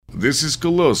This is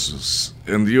Colossus,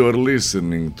 and you are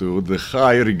listening to The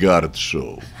High Regard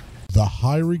Show. The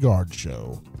High Regard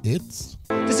Show. It's...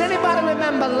 Does anybody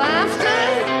remember laughter?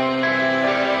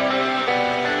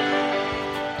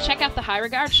 Check out The High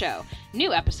Regard Show.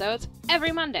 New episodes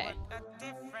every Monday.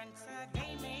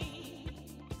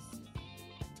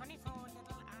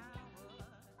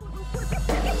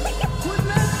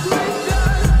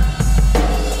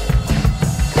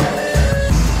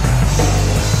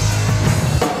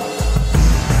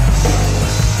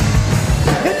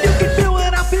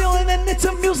 It's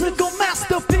a musical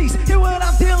masterpiece. Hear what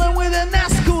I'm dealing with, and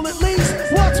that's cool at least.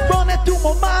 What's running through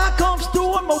my mind comes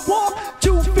through in my walk.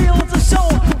 True feelings are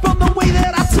shown from the way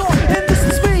that I talk. And this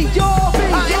is me, y'all.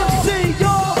 I MC,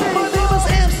 y'all. My name is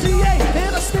MCA,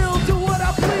 and I still do what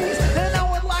I please. And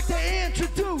I would like to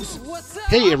introduce. What's up?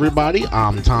 Hey everybody,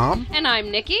 I'm Tom. And I'm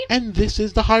Nikki, And this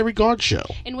is The High Regard Show.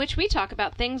 in which we talk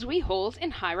about things we hold in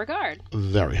high regard.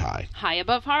 Very high. High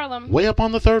above Harlem. Way up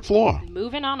on the third floor.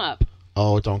 Moving on up.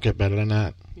 Oh, it don't get better than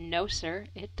that. No, sir,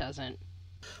 it doesn't.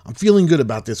 I'm feeling good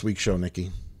about this week's show,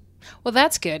 Nikki. Well,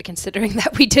 that's good, considering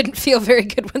that we didn't feel very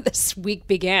good when this week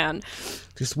began.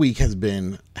 This week has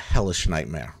been a hellish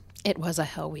nightmare. It was a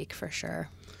hell week for sure.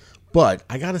 But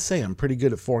I gotta say, I'm pretty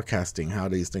good at forecasting how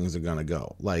these things are gonna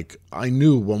go. Like, I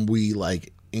knew when we,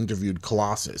 interviewed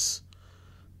Colossus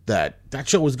that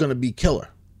show was gonna be killer.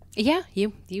 Yeah,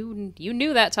 you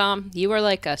knew that, Tom. You were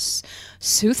like a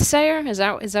soothsayer. Is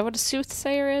that what a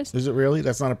soothsayer is? Is it really?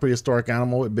 That's not a prehistoric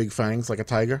animal with big fangs like a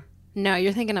tiger? No,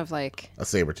 you're thinking of like... A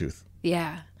saber-tooth.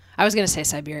 Yeah. I was going to say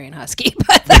Siberian Husky,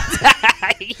 but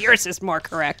yours is more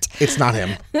correct. It's not him.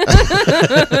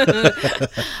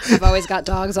 I've always got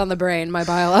dogs on the brain. My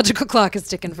biological clock is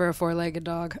ticking for a four-legged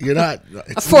dog. You're not.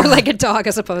 A four-legged dog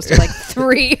as opposed to like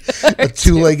three. A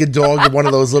two-legged dog with one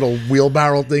of those little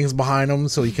wheelbarrow things behind him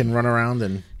so he can run around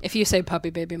and... If you say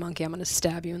puppy baby monkey, I'm going to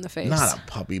stab you in the face. Not a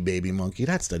puppy baby monkey.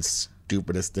 That's the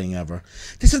stupidest thing ever.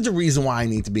 This is the reason why I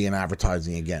need to be in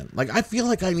advertising again. Like, I feel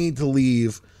like I need to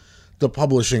leave the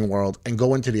publishing world and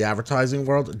go into the advertising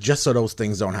world just so those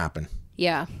things don't happen.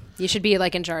 Yeah. You should be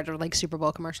like in charge of like Super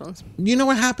Bowl commercials. You know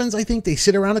what happens? I think they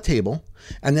sit around a table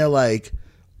and they're like,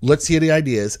 let's hear the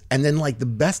ideas. And then like the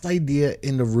best idea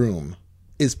in the room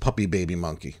is puppy baby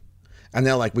monkey. And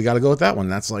they're like, we got to go with that one.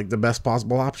 That's like the best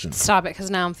possible option. Stop it, because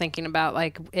now I'm thinking about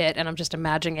like it and I'm just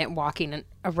imagining it walking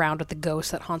around with the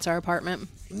ghost that haunts our apartment.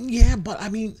 Yeah, but I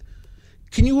mean...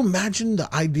 Can you imagine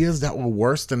the ideas that were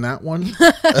worse than that one?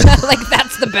 Like,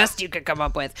 that's the best you could come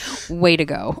up with. Way to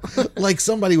go. Like,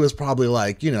 somebody was probably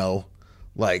like,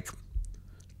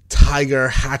 tiger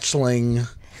hatchling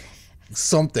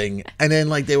something. And then,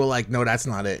 they were like, no, that's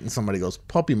not it. And somebody goes,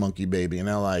 puppy monkey baby. And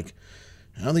they're like,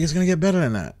 I don't think it's going to get better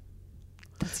than that.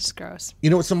 That's just gross. You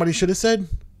know what somebody should have said?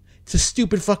 It's a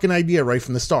stupid fucking idea right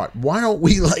from the start. Why don't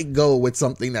we, go with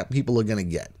something that people are going to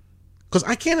get? Because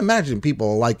I can't imagine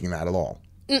people liking that at all.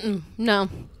 No.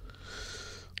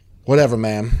 Whatever,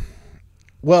 man.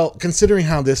 Well, considering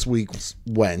how this week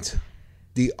went,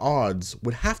 the odds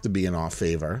would have to be in our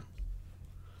favor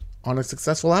on a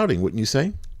successful outing, wouldn't you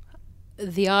say?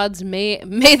 The odds may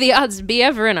the odds be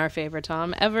ever in our favor,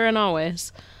 Tom. Ever and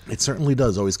always. It certainly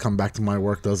does always come back to my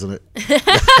work, doesn't it?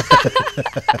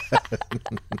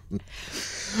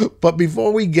 But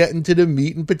before we get into the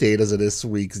meat and potatoes of this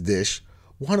week's dish,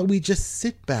 why don't we just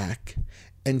sit back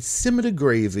and simmer the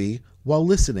gravy while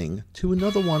listening to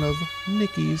another one of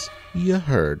Nikki's You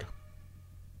Heard.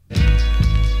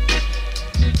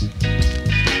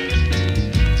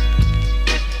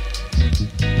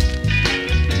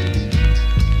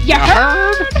 You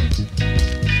heard?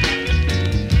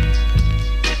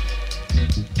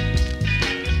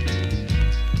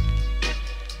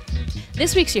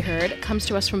 This week's You Heard comes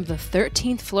to us from the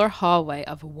 13th floor hallway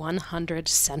of 100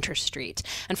 Center Street.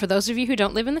 And for those of you who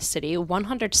don't live in the city,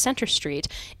 100 Center Street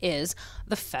is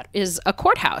a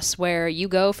courthouse where you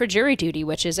go for jury duty,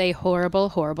 which is a horrible,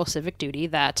 horrible civic duty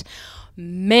that,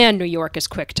 man, New York is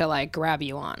quick to, grab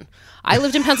you on. I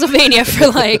lived in Pennsylvania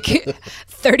for,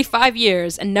 35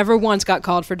 years and never once got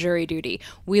called for jury duty.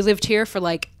 We lived here for,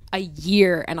 a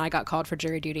year and I got called for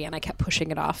jury duty and I kept pushing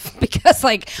it off because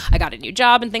I got a new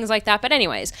job and things like that. But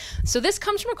anyways, so this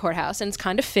comes from a courthouse and it's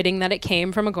kind of fitting that it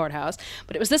came from a courthouse,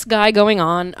 but it was this guy going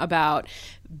on about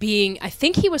being, I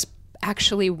think he was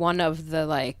actually one of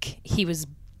the, he was,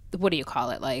 what do you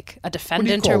call it? A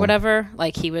defendant or whatever.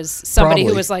 He was somebody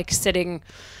Probably. who was sitting.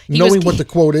 Knowing what the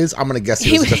quote is, I'm going to guess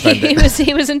he was a defendant.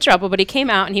 He was in trouble, but he came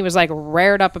out and he was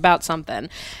rared up about something.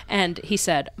 And he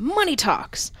said, money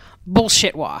talks,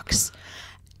 bullshit walks.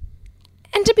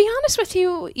 And to be honest with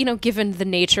you, given the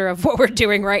nature of what we're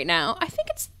doing right now, I think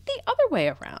it's the the other way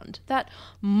around, that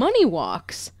money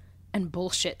walks and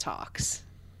bullshit talks.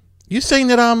 You saying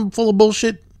that I'm full of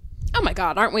bullshit? Oh my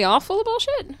God, aren't we all full of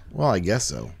bullshit? Well, I guess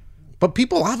so. But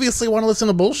people obviously want to listen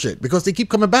to bullshit because they keep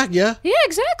coming back, yeah? Yeah,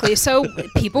 exactly. So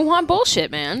people want bullshit,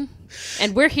 man.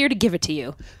 And we're here to give it to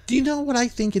you. Do you know what I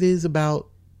think it is about,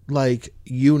 like,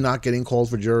 you not getting called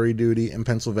for jury duty in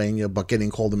Pennsylvania, but getting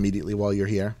called immediately while you're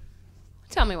here?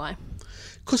 Tell me why.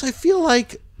 Because I feel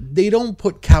like they don't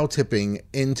put cow tipping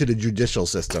into the judicial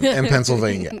system in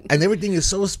Pennsylvania. And everything is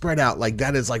so spread out. Like,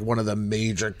 that is like one of the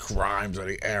major crimes of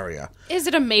the area. Is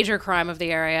it a major crime of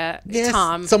the area, Yes,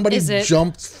 Tom? somebody is it?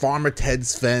 jumped Farmer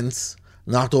Ted's fence,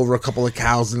 knocked over a couple of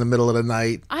cows in the middle of the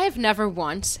night. I have never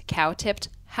once cow tipped.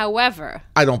 However,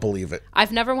 I don't believe it.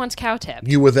 I've never once cow tipped.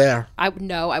 You were there.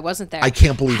 No, I wasn't there. I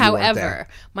can't believe you weren't However, there.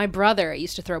 my brother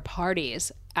used to throw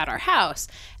parties at our house,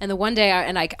 and the one day,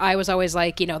 I was always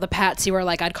like, you know, the patsy where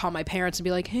like I'd call my parents and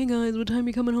be like, "Hey guys, what time are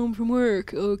you coming home from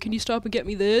work? Oh, can you stop and get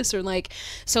me this?" Or like,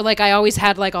 so like I always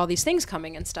had like all these things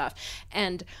coming and stuff.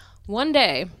 And one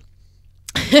day,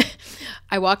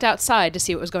 I walked outside to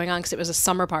see what was going on because it was a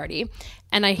summer party,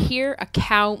 and I hear a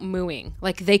cow mooing.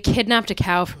 Like they kidnapped a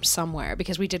cow from somewhere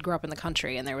because we did grow up in the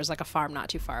country and there was like a farm not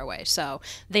too far away. So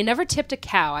they never tipped a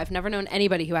cow. I've never known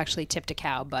anybody who actually tipped a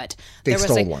cow, but They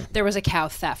stole one. There was a cow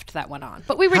theft that went on.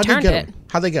 But we How'd returned they get it. him?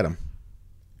 How'd they get him?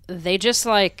 They just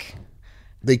like,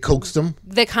 They coaxed him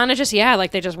they kind of just, yeah,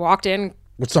 like they just walked in,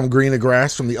 with some greener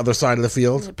grass from the other side of the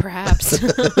field perhaps.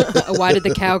 Why did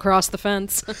the cow cross the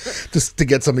fence? just to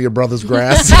get some of your brother's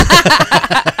grass.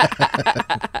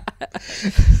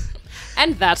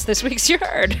 And that's this week's You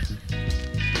Heard.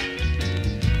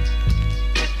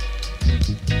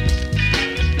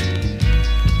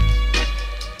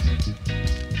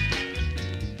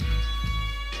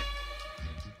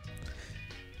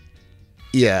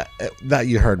 Yeah, that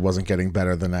You Heard wasn't getting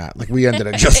better than that. Like, we ended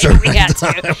it just We had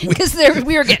to, because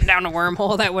we were getting down a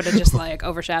wormhole that would have just like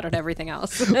overshadowed everything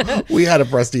else. We had to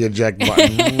press the eject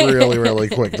button really, really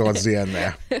quick towards the end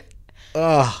there.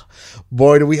 Oh,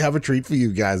 boy, do we have a treat for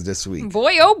you guys this week.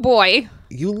 Boy, oh boy.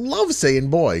 You love saying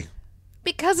boy.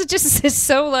 Because it just is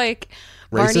so like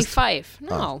Barney Racist? Fife.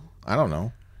 No. I don't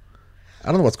know. I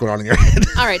don't know what's going on in your head.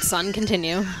 All right, son,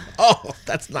 continue. Oh,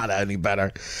 that's not any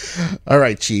better. All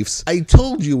right, Chiefs. I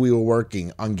told you we were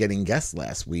working on getting guests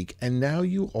last week, and now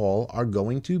you all are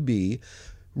going to be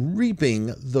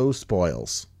reaping those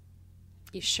spoils.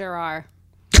 You sure are.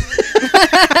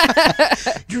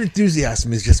 Your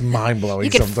enthusiasm is just mind-blowing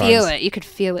You could sometimes. feel it. You could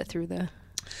feel it through the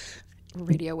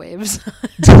radio waves.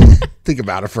 Think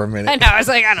about it for a minute. I know. I was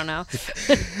like, I don't know.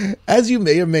 As you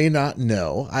may or may not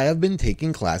know, I have been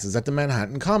taking classes at the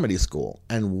Manhattan Comedy School,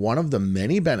 and one of the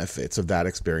many benefits of that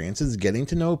experience is getting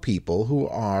to know people who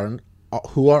are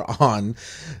on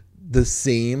the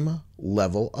same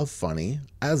level of funny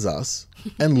as us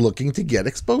and looking to get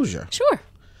exposure. Sure.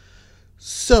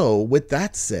 So, with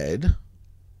that said,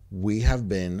 we have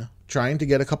been trying to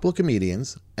get a couple of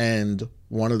comedians, and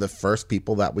one of the first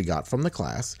people that we got from the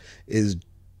class is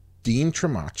Dean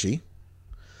Tremaci,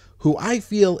 who I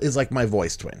feel is like my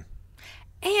voice twin.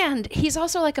 And he's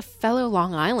also like a fellow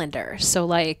Long Islander. So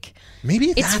like Maybe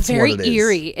it's that's very what it is.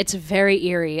 eerie. It's very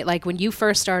eerie. Like when you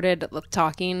first started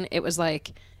talking, it was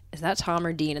like, is that Tom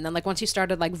or Dean? And then like once you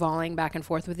started like volleying back and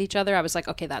forth with each other, I was like,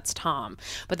 okay, that's Tom.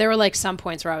 But there were like some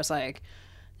points where I was like,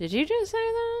 did you just say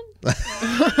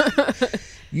that?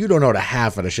 You don't know the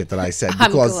half of the shit that I said I'm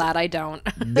because glad I don't.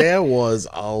 there was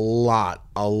a lot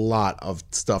of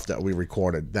stuff that we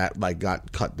recorded that like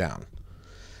got cut down.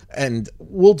 And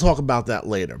we'll talk about that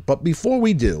later. But before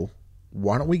we do,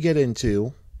 why don't we get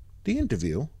into the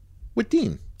interview with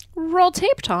Dean? Roll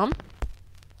tape, Tom.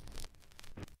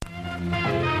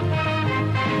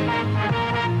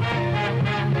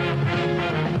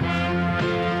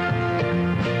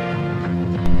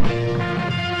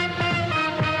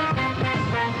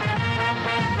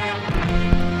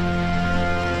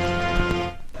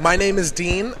 My name is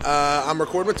Dean. I'm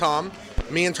recording with Tom.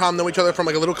 Me and Tom know each other from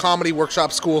like a little comedy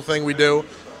workshop school thing we do.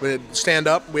 We stand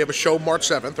up. We have a show March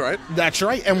 7th, right? That's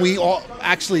right. And we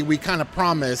kind of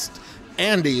promised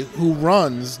Andy, who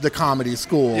runs the comedy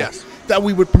school, Yes. that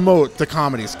we would promote the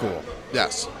comedy school.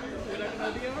 Yes.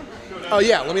 Oh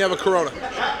yeah, let me have a Corona.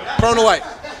 Corona Light.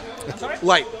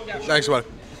 Light. Thanks, buddy.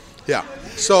 Yeah.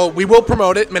 So we will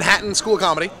promote it. Manhattan School of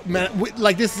Comedy. Man,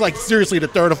 like this is like seriously the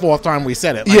third or fourth time we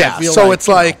said it. Like, Yeah. I feel So it's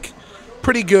you know, like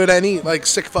pretty good. Any like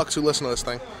sick fucks who listen to this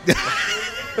thing.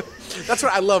 That's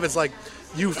what I love. It's like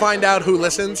you find out who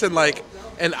listens and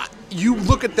you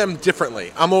look at them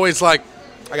differently. I'm always like,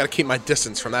 I gotta keep my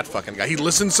distance from that fucking guy. He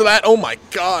listens to that. Oh my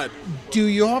god. Do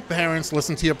your parents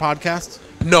listen to your podcast?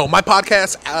 No, my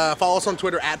podcast, follow us on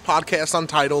Twitter at Podcast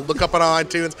Untitled. Look up on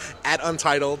iTunes at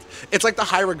Untitled. It's like the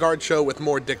High Regard show with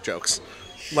more dick jokes.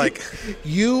 Like,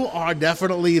 You are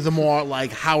definitely the more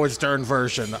like Howard Stern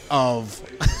version of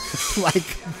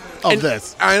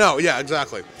this. I know, yeah,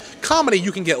 exactly. Comedy,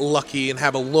 you can get lucky and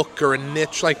have a look or a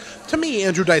niche. Like, to me,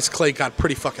 Andrew Dice Clay got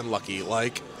pretty fucking lucky.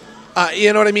 Like,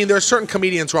 you know what I mean? There are certain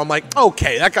comedians where I'm like,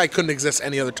 okay, that guy couldn't exist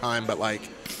any other time, but like,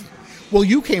 Well,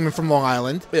 you came in from Long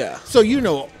Island. Yeah. So you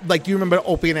know, like, do you remember the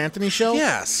Opie and Anthony show?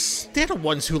 yes. They're the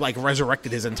ones who, like,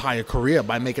 resurrected his entire career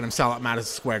by making him sell out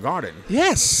Madison Square Garden.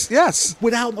 Yes, yes.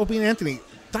 Without Opie and Anthony,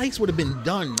 Dice would have been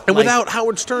done. And like, without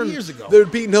Howard Stern, years ago.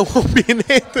 there'd be no Opie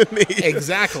and Anthony.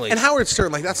 Exactly. And Howard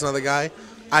Stern, like, that's another guy.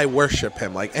 I worship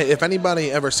him. Like, if anybody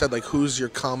ever said, like, who's your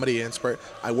comedy inspiration,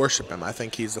 I worship him. I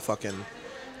think he's the fucking...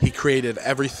 He created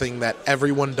everything that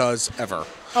everyone does ever.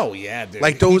 Oh, yeah, dude.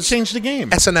 Like those... He changed the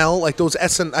game. SNL, like those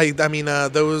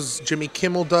those Jimmy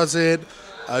Kimmel does it.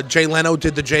 Jay Leno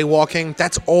did the jaywalking.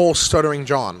 That's all Stuttering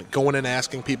John. Going and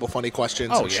asking people funny questions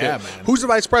Oh, and yeah, shit. man. Who's the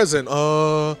vice president?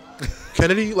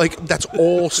 Kennedy? Like, that's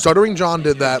all... Stuttering John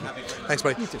did that. Thanks,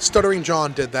 buddy. Stuttering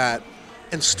John did that.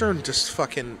 And Stern just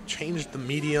fucking changed the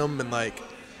medium and, like...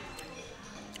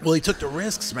 Well, he took the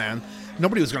risks, man.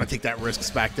 Nobody was going to take that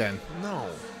risks back then. No.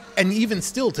 And even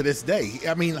still to this day,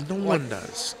 I mean... No one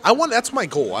does. That's my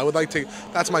goal.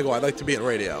 That's my goal. I'd like to be in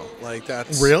radio. Like,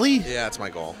 that's... Really? Yeah, that's my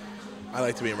goal. I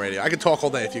like to be in radio. I could talk all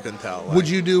day if you couldn't tell. Like, Would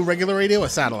you do regular radio or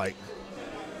satellite?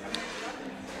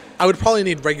 I would probably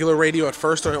need regular radio at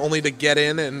first, or only to get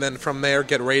in, and then from there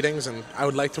get ratings. And I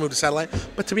would like to move to satellite.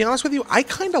 But to be honest with you, I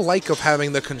kind of like of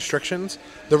having the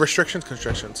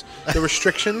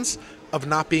restrictions of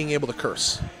not being able to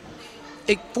curse.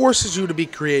 It forces you to be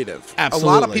creative. Absolutely.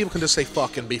 A lot of people can just say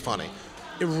fuck and be funny.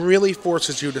 It really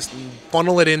forces you to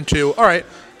funnel it into, all right,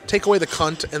 take away the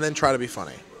cunt and then try to be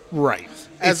funny. Right.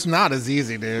 It's not as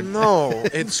easy, dude. No,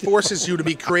 it forces you to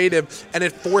be creative, and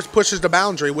it pushes the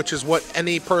boundary, which is what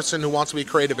any person who wants to be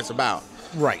creative is about.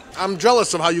 Right. I'm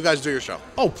jealous of how you guys do your show.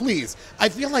 Oh, please. I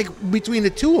feel like between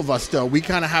the two of us, though, we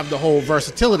kind of have the whole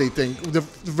versatility thing, the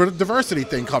diversity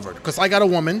thing covered. Because I got a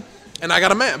woman. And I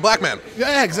got a black man.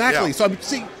 Yeah, exactly. Yeah. So,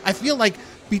 see, I feel like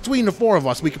between the four of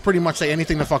us, we could pretty much say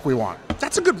anything the fuck we want.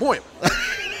 That's a good point.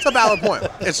 It's a valid point.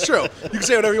 It's true. You can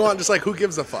say whatever you want, just like, who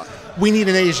gives a fuck? We need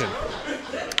an Asian.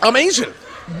 I'm Asian.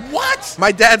 What?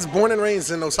 My dad's born and raised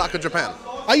in Osaka, Japan.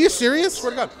 Are you serious?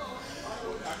 Swear to God.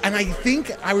 And I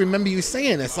think I remember you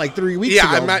saying this like 3 weeks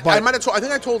Yeah, ago. I might have told. I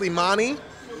think I told Imani,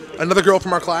 another girl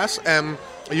from our class, and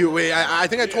I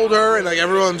think I told her, and like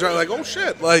everyone's like, "Oh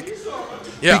shit!" Like,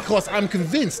 yeah, Because I'm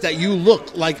convinced that you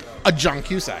look like a John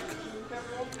Cusack.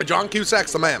 John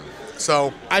Cusack's the man.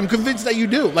 So I'm convinced that you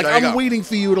do. Like, There you I'm go. waiting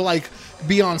for you to like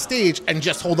be on stage and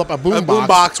just hold up a a boombox boom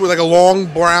box with like a long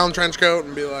brown trench coat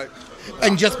and be like,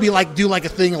 and just be like, do like a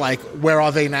thing like, where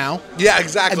are they now? yeah, And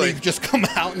exactly. they just come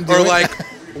out and do Or it. like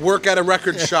work at a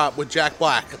record shop with Jack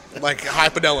Black, like High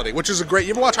Fidelity, which is a great.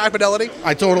 You ever watch High Fidelity?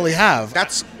 I totally have.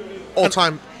 That's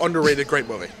all-time underrated great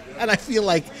movie. And I feel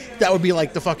like that would be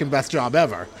like the fucking best job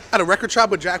ever. At a record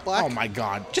shop with Jack Black? Oh my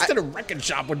god. Just at a record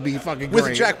shop would be fucking With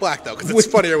great. Jack Black, though, because it's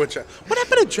With- funnier with Jack. What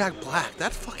happened to Jack Black?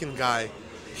 That fucking guy.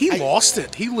 He lost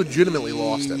it. He legitimately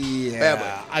lost it. Yeah. Badly.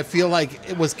 I feel like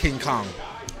it was King Kong.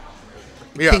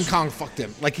 Yes. King Kong fucked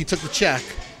him. Like he took the check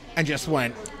and just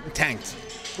went tanked.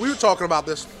 We were talking about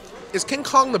this. Is King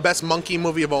Kong the best monkey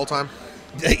movie of all time?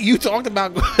 You talked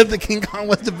about the King Kong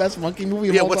was the best monkey movie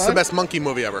of Yeah, all what's time? the best monkey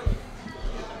movie ever?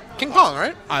 King Kong,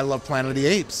 right? I love Planet of the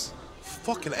Apes.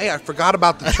 Fucking A, I forgot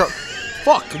about the...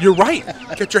 Fuck, you're right.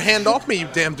 Get your hand off me, you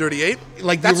damn dirty ape.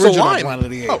 Like the That's original line. Planet of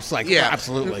the Apes. Like,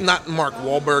 absolutely. Not Mark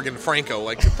Wahlberg and Franco.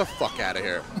 Like, get the fuck out of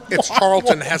here. It's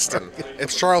Charlton Heston.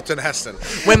 It's Charlton Heston.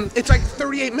 When it's like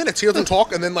 38 minutes, he doesn't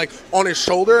talk, and then like on his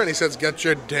shoulder, and he says, "Get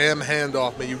your damn hand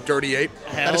off me, you dirty ape."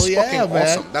 Hell that is yeah, fucking man.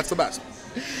 awesome. That's the best.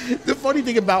 The funny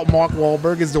thing about Mark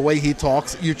Wahlberg is the way he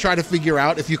talks. You try to figure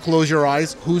out if you close your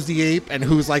eyes who's the ape and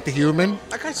who's like the human.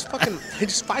 That guy's fucking.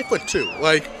 He's 5'2".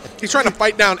 Like he's trying to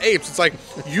fight down apes. It's like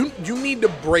you need to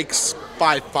break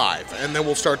 5'5", and then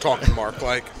we'll start talking, Mark.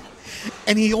 Like,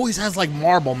 And he always has like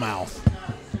marble mouth.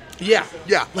 yeah.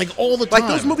 Like all the time. Like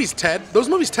those movies, Ted. Those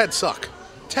movies, Ted suck.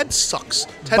 Ted sucks.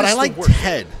 Ted But is I the like worst.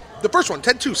 Ted. The first one,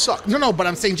 Ted 2 sucked. No, but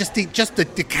I'm saying just the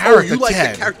Oh, character you like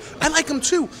Ted. the character? I like him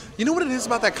too. You know what it is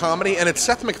about that comedy, and it's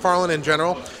Seth MacFarlane in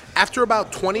general. After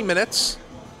about 20 minutes,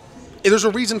 there's a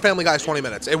reason Family Guy's 20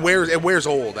 minutes. It wears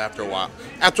old after a while.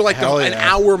 After like Hell an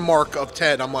yeah. hour mark of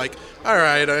Ted, I'm like, all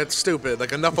right, it's stupid.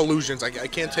 Like enough illusions. I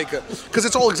can't take it because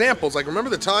it's all examples. Like remember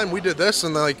the time we did this,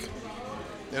 and like,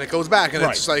 and it goes back, and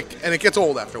Right. it's just like, and it gets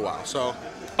old after a while. So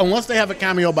Unless they have a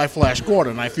cameo by Flash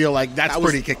Gordon, I feel like that's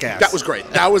pretty kick-ass. That was great.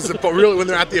 That was really when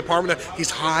they're at the apartment. He's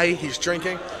high. He's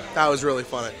drinking. That was really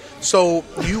funny. So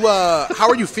you, how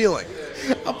are you feeling?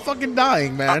 I'm fucking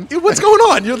dying, man. What's going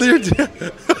on?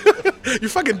 You're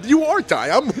fucking. You are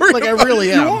dying. I'm worried. Like, I about really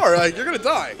you. am. You are. Like, you're gonna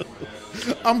die.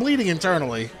 I'm bleeding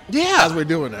internally. Yeah. As we're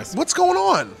doing this. What's going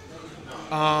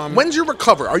on? When's your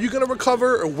recover? Are you gonna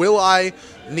recover, or will I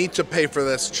need to pay for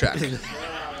this check?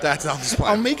 That's not the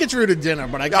plan. I'll make it through to dinner,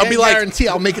 but I I'll can't be like, guarantee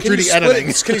I'll make it can through you the split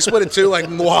editing. Can you split it too? Like,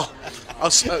 well,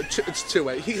 it's 2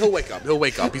 way. He'll wake up. He'll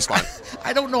wake up. He's fine.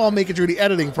 I don't know I'll make it through the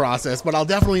editing process, but I'll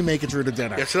definitely make it through to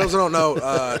dinner. Yeah, for those who don't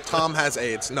know, Tom has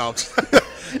AIDS. No.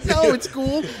 No, it's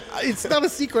cool. It's not a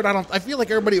secret. I feel like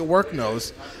everybody at work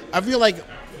knows. I feel like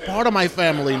part of my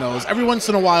family knows. Every once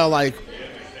in a while, like,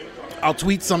 I'll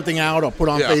tweet something out or put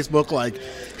on Yeah. Facebook, like,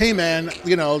 hey, man,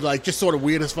 you know, like, just sort of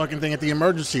weirdest fucking thing at the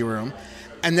emergency room.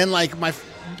 And then, like, my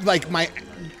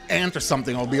aunt or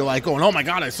something will be like, going, oh, my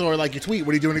God, I saw, like, your tweet.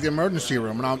 What are you doing at the emergency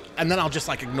room? And then I'll just,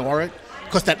 like, ignore it.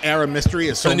 Because that air of mystery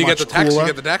is so Then you much get the text. cooler. You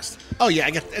get the text. Oh, yeah,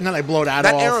 and then I blow that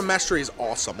That off. air of mystery is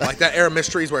awesome. Like that air of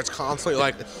mystery is where it's constantly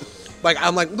like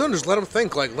I'm like, no, just let them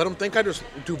think. Like, let them think I just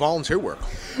do volunteer work.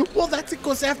 Well, that's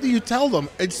because after you tell them,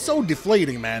 it's so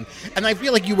deflating, man. And I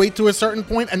feel like you wait to a certain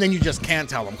point, and then you just can't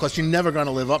tell them because you're never going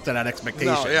to live up to that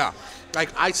expectation. No, yeah. Like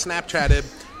I Snapchatted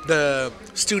the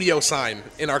studio sign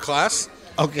in our class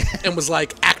Okay. and was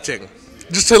like acting.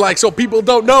 Just to like, so people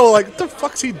don't know, like, what the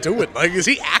fuck's he doing? Like, is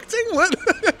he acting? What?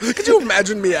 Could you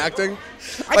imagine me acting?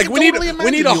 I Like, can we totally need a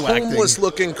imagine you acting.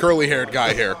 homeless-looking, curly-haired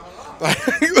guy here. Like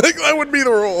that would be the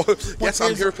role. Yes, I'm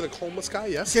there's- here for the homeless guy.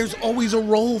 Yes. There's always a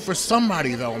role for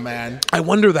somebody, though, man. I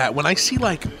wonder that when I see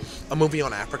like a movie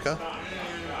on Africa,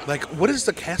 like what is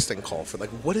the casting call for? Like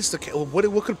what is the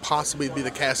what could possibly be the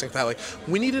casting for that? Like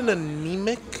we need an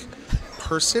anemic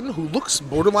person who looks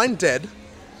borderline dead.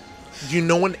 Do you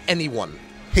know anyone?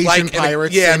 Haitian Like,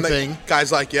 pirates, yeah, same and the thing.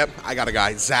 Guy's like, yep, I got a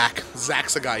guy.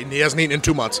 Zach's a guy, and he hasn't eaten in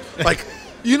 2 months. Like,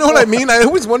 you know what I mean? I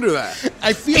always wonder that.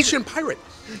 I feel- Haitian pirate.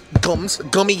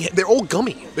 Gummy. They're all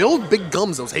gummy. They all have big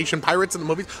gums, those Haitian pirates in the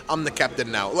movies. I'm the captain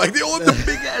now. Like, they all have the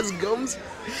big-ass gums.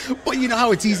 But you know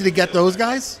how it's easy to get those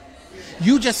guys?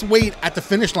 You just wait at the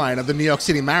finish line of the New York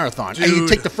City Marathon, and you Dude.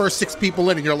 take the first 6 people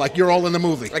in, and you're like, you're all in the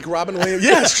movie. Like Robin Williams.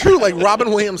 Yeah, it's true. Like Robin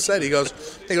Williams said, he goes,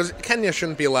 Kenya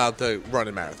shouldn't be allowed to run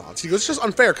in marathons. He goes, it's just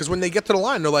unfair because when they get to the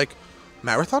line, they're like,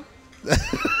 marathon?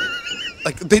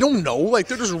 Like, they don't know. Like,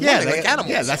 they're just running like animals.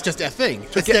 Yeah, that's just their thing.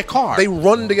 It's Get- their car. They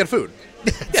run to get food.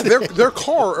 Yeah, their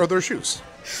car or their shoes.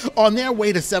 On their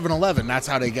way to 7-Eleven, that's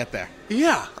how they get there.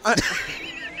 Yeah.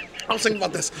 I was thinking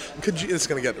about this. It's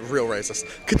going to get real racist.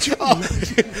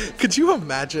 Could you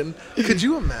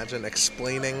imagine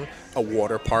explaining a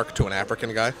water park to an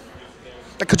African guy?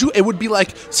 Like, it would be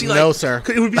like, see, like, No, sir.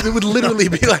 It would literally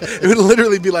be like this. It would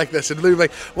literally be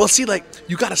like, well, see, like,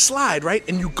 you got to slide, right?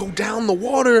 And you go down the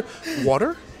water.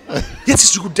 Water?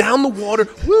 Yes, you go down the water.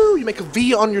 Woo! You make a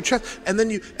V on your chest, and then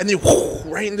you whoo,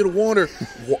 right into the water.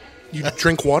 You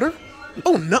drink water?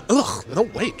 Oh no! Ugh! No,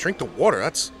 wait. Drink the water.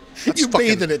 That's You fucking-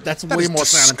 bathe in it. That's that way is more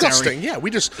sanitary. disgusting. Yeah,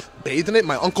 we just bathed in it.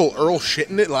 My Uncle Earl shit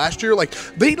in it last year. Like,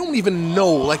 they don't even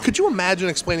know. Like, could you imagine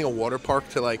explaining a water park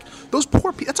to, like, those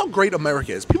poor people? That's how great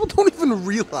America is. People don't even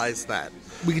realize that.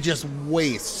 We could just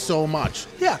waste so much.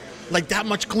 Yeah. Like that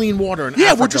much clean water in Yeah,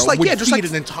 Africa we're just like, would yeah, just feed like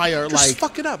an entire, just like,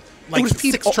 fuck it up. like it would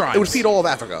feed 6 all, tribes. It would feed all of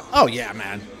Africa. Oh, yeah,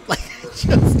 man. Like,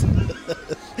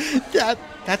 just...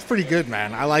 that's pretty good,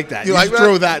 man. I like that. You You like should that?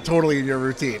 throw that totally in your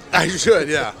routine. I should,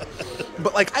 yeah.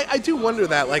 But, like, I do wonder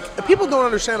that. Like, people don't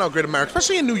understand how great America,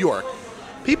 especially in New York.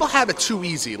 People have it too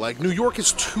easy. Like, New York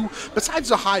is too... Besides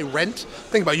the high rent,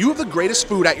 think about it. You have the greatest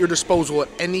food at your disposal at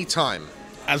any time.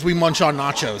 As we munch on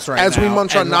nachos right As now. we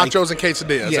munch on and, like, nachos and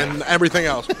quesadillas yeah. and everything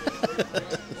else.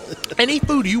 Any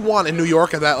food you want in New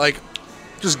York that, like,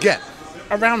 just get.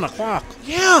 around the clock.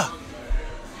 Yeah.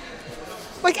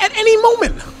 Like, at any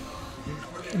moment.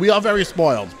 We are very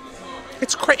spoiled.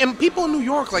 It's crazy. And people in New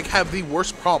York, like, have the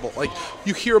worst problem. Like,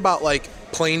 you hear about, like,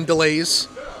 plane delays.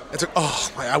 It's like,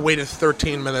 oh, I waited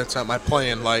 13 minutes at my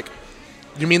plane. Like,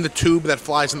 you mean the tube that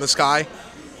flies in the sky?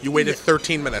 You waited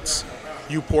 13 minutes.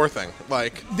 You poor thing.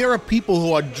 Like, There are people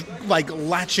who are like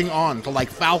latching on to like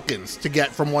falcons to get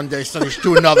from one destination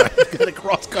to another. Get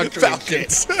across country. and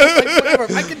shit. Falcons. Like,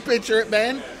 whatever. I can picture it,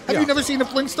 man. Have Yeah. you never seen the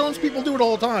Flintstones? People do it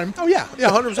all the time. oh, yeah. Yeah,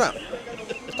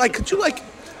 100%. Like, could you, like,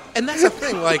 and that's the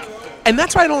thing, like, and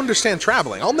that's why I don't understand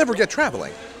traveling. I'll never get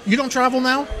traveling. You don't travel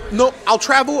now? No, I'll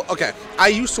travel. Okay, I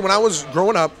used to when I was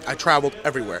growing up. I traveled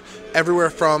everywhere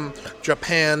from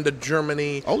Japan to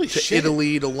Germany Holy to shit.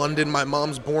 Italy to London. My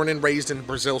mom's born and raised in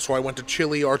Brazil, so I went to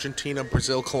Chile, Argentina,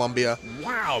 Brazil, Colombia.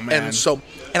 Wow, man.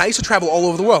 And I used to travel all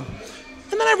over the world.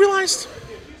 And then I realized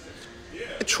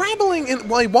traveling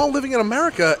while living in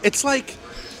America, it's like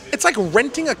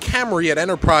renting a Camry at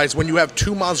Enterprise when you have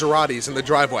 2 Maseratis in the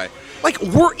driveway. Like,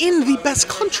 we're in the best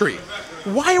country.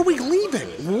 Why are we leaving?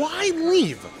 Why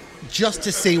leave? Just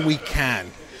to say we can.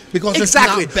 Because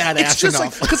Exactly. it's not badass It's just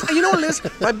enough. because you know what it is?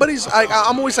 My buddies,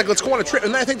 I'm always like, let's go on a trip.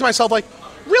 And then I think to myself, like,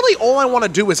 really all I want to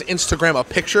do is Instagram a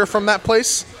picture from that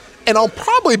place. And I'll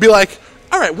probably be like,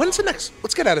 all right, when's the next?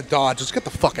 Let's get out of Dodge. Let's get the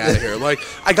fuck out of here. Like,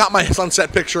 I got my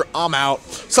sunset picture. I'm out.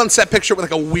 Sunset picture with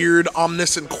like a weird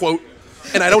omniscient quote.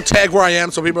 And I don't tag where I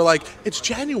am. So people are like, it's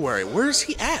January. Where's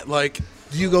he at? Like,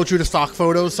 Do you go through the stock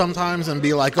photos sometimes and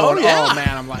be like, Oh, yeah. oh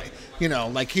man, I'm like, you know,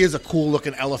 like here's a cool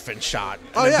looking elephant shot. And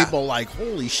Oh, then yeah. people are like,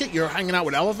 holy shit, you're hanging out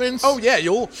with elephants? oh yeah,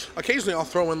 occasionally I'll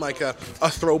throw in like a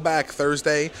throwback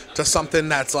Thursday to something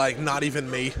that's like not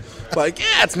even me. Like,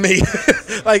 yeah, it's me.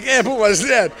 Like,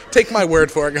 yeah, take my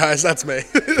word for it, guys. That's me.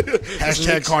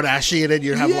 Hashtag Kardashian, and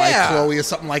you have like Yeah. Chloe or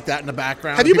something like that in the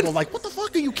background. Have and you people been- are like, what the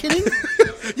fuck, are you kidding?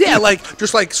 Yeah, like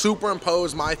just like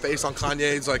superimpose my face on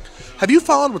Kanye's. Like, have you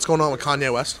followed what's going on with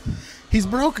Kanye West? He's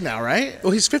broke now, right?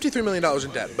 Well, he's $53 million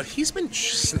in debt, but he's been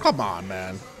Come on,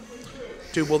 man.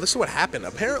 dude. Well, this is what happened.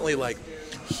 Apparently, like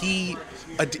he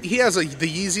has the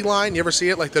Yeezy line. You ever see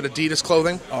it? Like the Adidas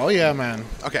clothing. Oh yeah, man.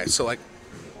 Okay, so like,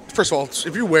 first of all,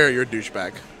 if you wear it, you're a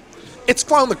douchebag. It's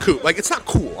flying the coop. Like, it's not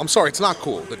cool. I'm sorry, it's not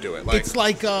cool to do it. Like, It's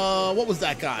like what was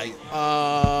that guy?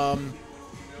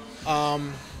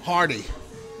 Hardy.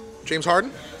 James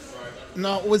Harden.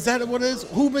 No, was that what it is?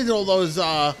 Who made all those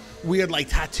weird like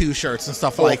tattoo shirts and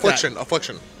stuff Oh, like Affliction. that?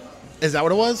 Affliction. Is that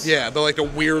what it was? Yeah, they're like the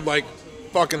weird like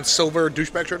fucking silver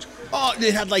douchebag shirts. Oh,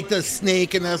 they had like the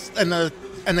snake and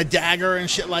the dagger and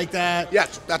shit like that. Yeah,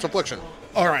 that's Affliction.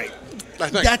 All right. I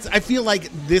think. I feel like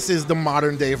this is the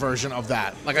modern day version of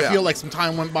that. Like I Yeah. feel like some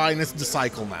time went by and this is the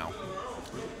cycle now.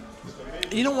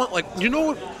 You know what? Like, you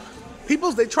know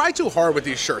what? They try too hard with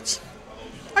these shirts.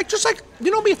 Like, just like,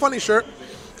 you know, what'd be a funny shirt.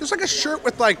 Just like a shirt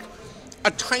with like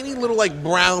a tiny little like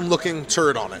brown looking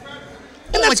turd on it.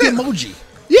 And Oh, like that's it. emoji.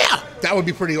 Yeah, That would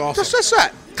be pretty awesome. just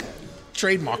that.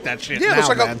 Trademark that shit. Yeah, now, it's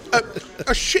like man.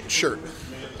 a shit shirt,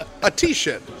 a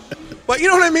t-shirt. But you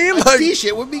know what I mean? A Like,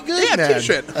 t-shirt would be good, yeah, man.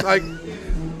 t-shirt. Like,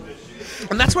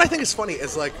 and that's what I think is funny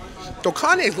is like, so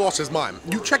Kanye's lost his mind.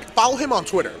 Follow him on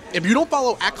Twitter. If you don't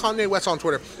follow at Kanye West on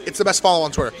Twitter, it's the best follow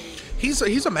on Twitter. He's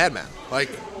a madman. Like,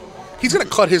 he's gonna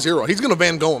cut his ear off. He's gonna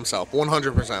Van Gogh himself,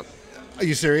 100%. Are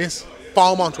you serious?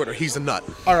 Follow him on Twitter. He's a nut.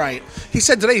 All right. He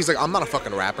said today, he's like, I'm not a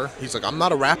fucking rapper. He's like, I'm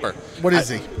not a rapper. What is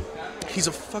he? He's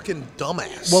a fucking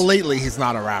dumbass. Well, lately he's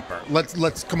not a rapper.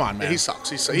 Let's come on, man. he sucks.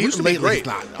 He used to be Lately great. he's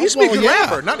not. He used to be a Well, good yeah.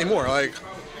 rapper. Not anymore. Like,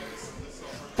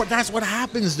 But that's what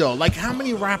happens, though. Like, how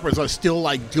many rappers are still,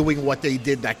 like, doing what they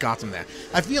did that got them there?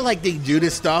 I feel like they do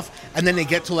this stuff, and then they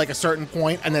get to, like, a certain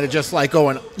point, and then it's just like,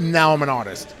 going, now I'm an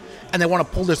artist. And they want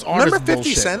to pull this artist remember 50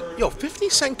 bullshit. Cent? Yo, 50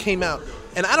 Cent came out,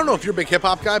 and I don't know if you're a big hip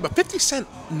hop guy, but 50 Cent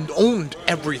owned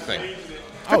everything. 50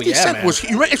 Oh, yeah, Cent man. was,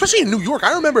 especially in New York.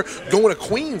 I remember going to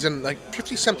Queens and like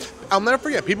 50 Cent. I'll never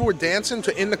forget. People were dancing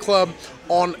in the club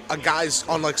on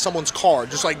like someone's car,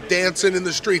 just like dancing in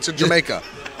the streets of Jamaica.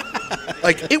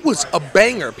 Like, it was a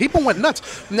banger. People went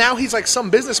nuts. Now he's like some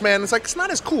businessman. It's like, it's not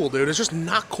as cool, dude. It's just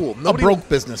not cool. A broke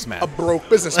businessman. A broke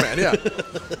businessman, yeah.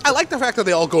 I like the fact that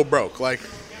they all go broke. Like,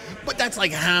 But that's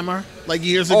like Hammer, like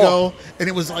years Oh. ago, and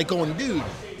it was like going, dude.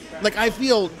 Like I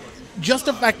feel, just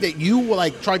the fact that you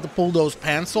like tried to pull those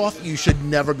pants off, you should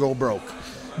never go broke,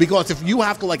 because if you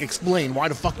have to like explain why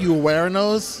the fuck you were wearing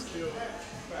those,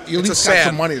 you at It's least a got sad-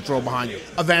 some money to throw behind you.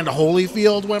 Evander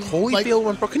Holyfield went Holyfield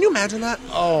went broke. Can you imagine that?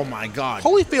 oh my god.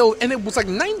 Holyfield, and it was like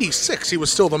 96, he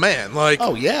was still the man. Like,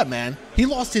 Oh yeah, man. He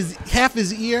lost half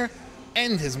his ear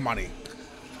and his money.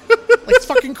 Like, it's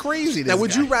fucking crazy. now This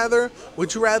would guy. you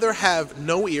rather have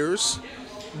no ears,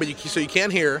 but so you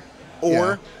can't hear,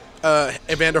 or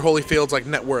Evander Holyfield's like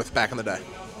net worth back in the day?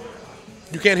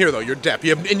 You can't hear though. You're deaf.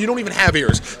 And you don't even have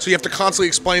ears, so you have to constantly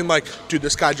explain like, dude,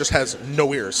 this guy just has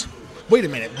no ears. Wait a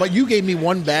minute, but you gave me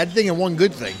one bad thing and one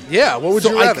good thing. Yeah. What would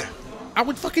So you rather? I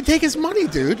would fucking take his money,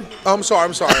 dude. I'm sorry.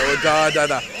 Would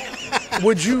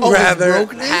you Oh, his rather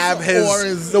brokenness have or his?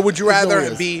 his- No, would you his rather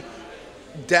noise? be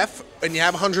deaf and you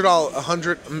have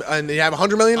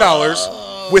 $100 million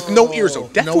with no ears? Though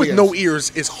deaf no with ears. no ears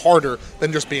is harder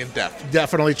than just being deaf.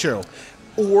 Definitely true.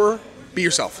 Or be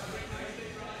yourself.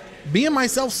 Being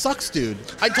myself sucks, dude.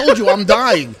 I told you I'm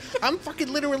dying. I'm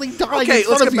fucking literally dying Okay, in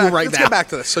front of you right let's now. get back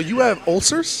to this. So you have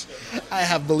ulcers? I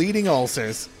have bleeding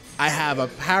ulcers. I have a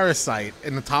parasite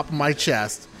in the top of my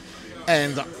chest.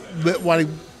 And what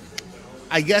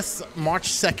I guess March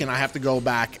 2nd I have to go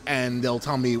back and they'll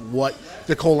tell me what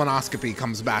the colonoscopy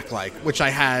comes back like, which I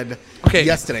had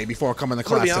yesterday before coming to I'm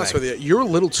gonna class be honest today. with you. You're a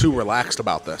little too relaxed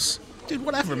about this. Dude,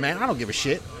 whatever, man. I don't give a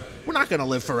shit. We're not going to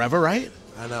live forever, right?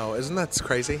 I know. Isn't that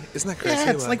crazy? Isn't that crazy?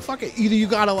 Yeah, it's like, fuck it. Either you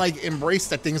got to, like, embrace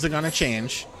that things are going to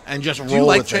change and just roll do you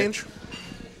like with change?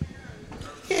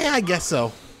 It. Yeah, I guess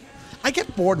so. I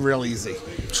get bored real easy.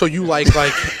 So you like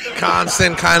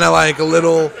constant kind of like a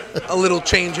little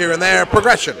change here and there,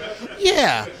 progression.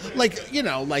 Yeah, like, you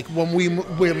know, like when we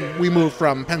moved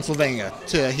from Pennsylvania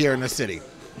to here in the city.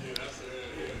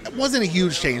 It wasn't a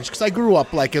huge change because I grew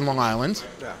up like in Long Island.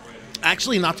 Yeah.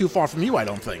 Actually, not too far from you, I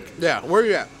don't think. Yeah. Where are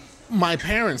you at? My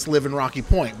parents live in Rocky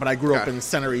Point, but I grew up Okay. in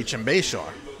Center Reach and Bayshore,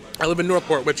 I live in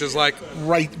Northport, which is like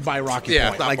right by Rocky Yeah,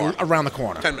 Point, not like far. around the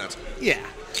corner. 10 minutes. Yeah.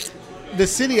 The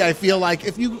city, I feel like,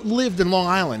 if you lived in Long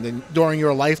Island and during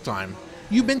your lifetime,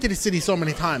 you've been to the city so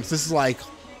many times. This is like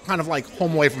kind of like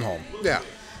home away from home. Yeah.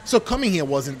 So coming here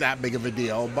wasn't that big of a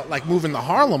deal, but like moving to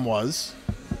Harlem was.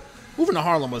 Moving to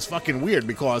Harlem was fucking weird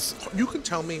because You could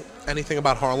tell me anything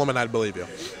about Harlem and I'd believe you.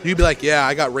 You'd be like, yeah,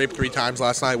 I got raped 3 times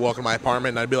last night walking to my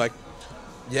apartment. And I'd be like,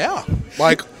 yeah.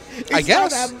 Like, it's I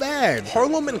guess. not that bad.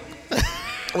 Harlem and...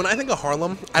 When I think of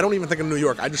Harlem, I don't even think of New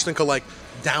York. I just think of, like,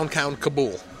 downtown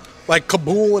Kabul. Like,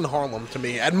 Kabul and Harlem, to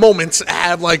me, at moments,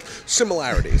 have, like,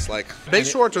 similarities. Like,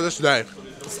 Bayshore to this day,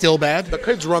 Still bad? the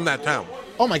kids run that town.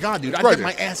 Oh my god, dude! I Right. get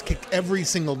my ass kicked every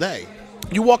single day.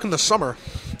 You walk in the summer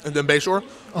and then Bayshore,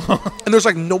 and there's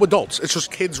like no adults. It's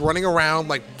just kids running around,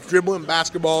 like dribbling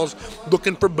basketballs,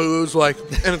 looking for booze, like,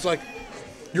 and it's like,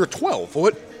 you're 12.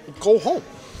 What? Go home.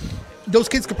 Those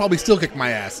kids could probably still kick my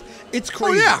ass. It's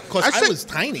crazy. yeah. because I I say- was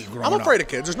tiny growing I'm up. afraid of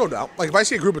kids. There's no doubt. Like if I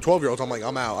see a group of 12-year-olds, I'm like,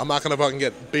 I'm out. I'm not gonna fucking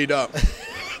get beat up.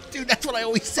 Dude, that's what I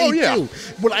always say Oh, yeah. too.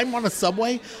 When I'm on a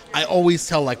subway, I always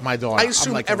tell like my daughter. I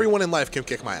assume I'm like, everyone in life can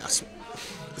kick my ass.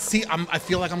 See, I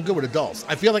feel like I'm good with adults.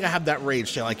 I feel like I have that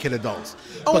rage to like hit adults.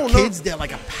 Oh, but no. kids, they're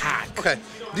like a pack. Okay.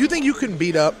 Do you think you can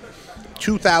beat up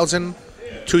 2,000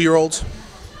 2-year-olds?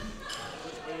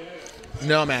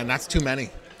 No, man, that's too many.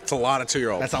 It's a lot of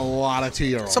 2-year-olds. That's a lot of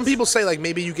 2-year-olds. Some people say like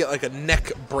maybe you get like a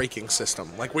neck breaking system,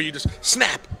 like where you just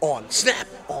snap on, snap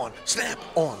on, snap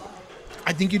on.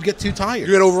 I think you'd get too tired.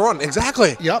 You get overrun.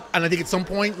 Exactly. Yep, and I think at some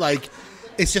point, like,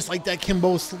 it's just like that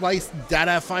Kimbo Slice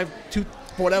Dada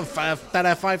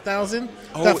 5,000.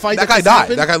 Oh, that fight that guy just died.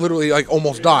 happened. That guy literally like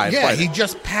almost died. Yeah, fighting. he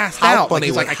just passed How out. funny Like,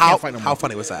 he's was like, I how, can't fight no how more.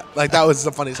 funny was that? Like that was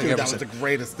the funniest thing Dude, I've that ever was seen. the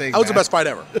greatest thing. That was the man. best fight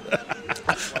ever.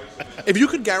 If you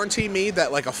could guarantee me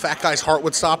that like a fat guy's heart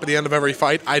would stop at the end of every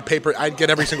fight, I'd get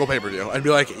every single pay-per-view. I'd be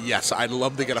like, yes, I'd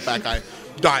love to get a fat guy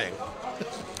dying.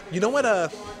 You know what?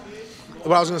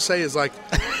 What I was gonna say is like,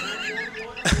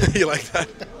 you like that?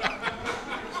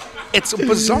 It's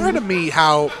bizarre to me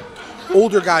how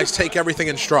older guys take everything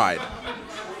in stride.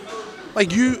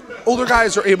 Like older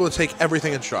guys are able to take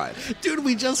everything in stride. Dude,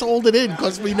 we just hold it in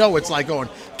because we know it's like going,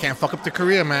 can't fuck up the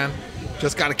career, man.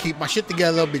 Just got to keep my shit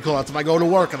together because if I go to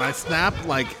work and I snap,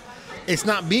 like, it's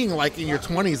not being like in your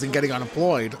 20s and getting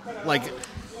unemployed. Like,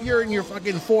 you're in your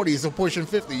fucking 40s or pushing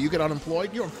 50. You get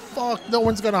unemployed, you're fucked. No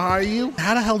one's going to hire you.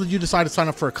 How the hell did you decide to sign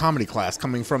up for a comedy class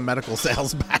coming from medical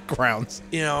sales backgrounds?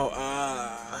 You know,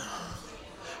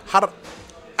 I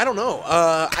don't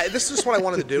know. This is just what I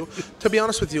wanted to do. To be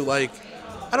honest with you, like,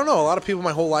 I don't know. A lot of people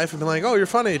my whole life have been like, "Oh, you're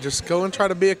funny. Just go and try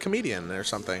to be a comedian or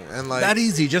something." And like That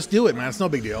easy. Just do it, man. It's no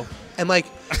big deal. and like,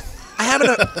 I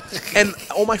haven't. And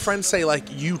all my friends say like,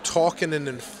 you talk in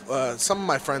an. Some of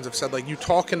my friends have said like, you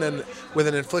talk with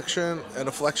an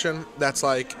inflection that's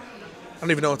like, I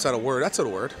don't even know if that's a word. That's a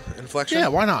word. Inflection. Yeah,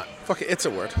 why not? Fuck it, it's a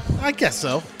word. I guess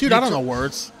so. Dude, I don't know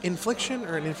words. Inflection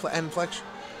or an inflection?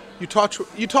 You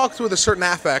talk with a certain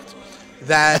affect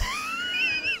that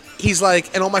he's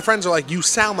like, and all my friends are like, you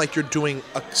sound like you're doing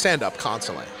a stand-up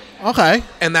constantly. Okay.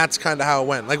 And that's kind of how it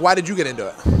went. Like, why did you get into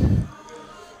it?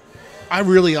 I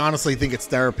really honestly think it's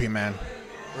therapy, man.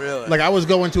 Really? Like, I was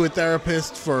going to a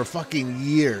therapist for fucking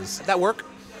years. Did that work?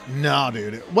 No,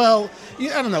 dude. Well,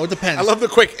 yeah, I don't know. It depends. I love the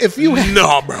quick. If you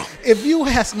no, bro. If you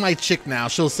ask my chick now,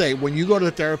 she'll say when you go to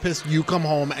the therapist, you come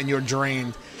home and you're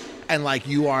drained, and like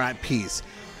you are at peace.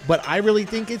 But I really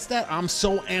think it's that I'm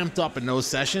so amped up in those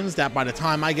sessions that by the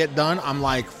time I get done, I'm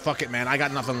like, fuck it, man. I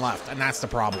got nothing left, and that's the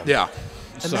problem. Yeah.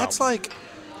 And So- that's like,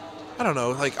 I don't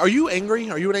know. Like, are you angry?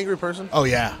 Are you an angry person? Oh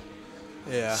yeah,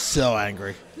 Yeah. so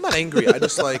angry. I'm not angry. I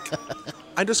just like,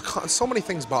 so many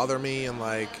things bother me, and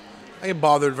like, I get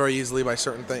bothered very easily by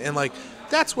certain things, and like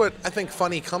that's what I think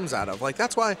funny comes out of. Like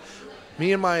that's why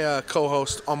me and my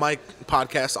co-host on my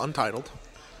podcast, Untitled,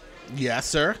 Yes,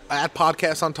 sir. at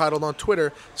Podcast Untitled on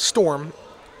Twitter, Storm,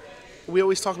 we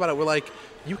always talk about it. We're like,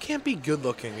 you can't be good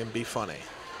looking and be funny.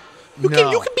 You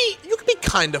can be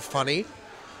kind of funny.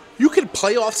 You can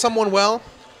play off someone well.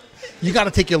 You got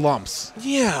to take your lumps.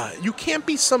 Yeah, you can't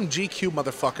be some GQ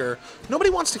motherfucker. Nobody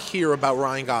wants to hear about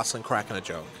Ryan Gosling cracking a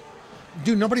joke.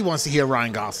 Dude, nobody wants to hear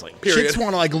Ryan Gosling. Period. Chicks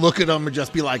want to like look at him and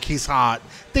just be like, he's hot.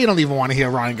 They don't even want to hear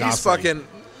Ryan Gosling. He's fucking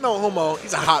no homo.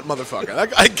 He's a hot motherfucker.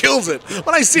 That guy kills it.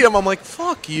 When I see him, I'm like,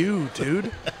 fuck you,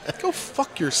 dude. Go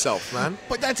fuck yourself, man.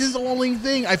 But that's his only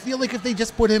thing. I feel like if they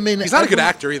just put him in, He's not a good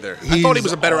actor either. I thought he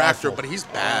was a better actor, awful. but he's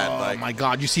bad. Oh like my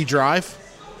god, you see Drive?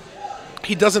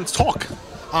 he doesn't talk.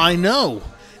 I know.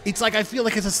 It's like I feel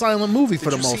like it's a silent movie for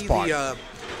the Did you most see part.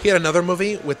 He had another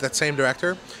movie with that same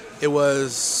director. It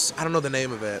was, I don't know the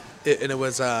name of it. And it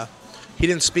was, he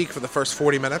didn't speak for the first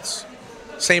 40 minutes.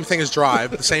 Same thing as Drive,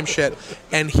 the same shit.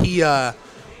 And he, and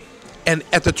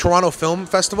at the Toronto Film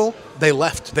Festival, they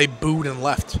left. They booed and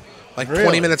left. Like 20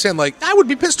 Really? minutes in. Like, I would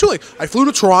be pissed too. Like, I flew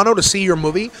to Toronto to see your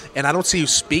movie, and I don't see you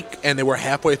speak, and they were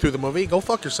halfway through the movie. Go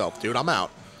fuck yourself, dude. I'm out.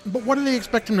 But what do they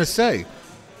expect him to say?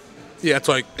 Yeah, it's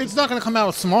like, It's not going to come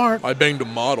out smart. I banged a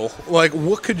model. Like,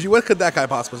 what could that guy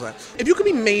possibly say? If you could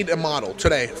be made a model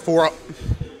today for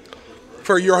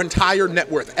your entire net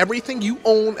worth, everything you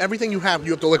own, everything you have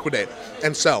to liquidate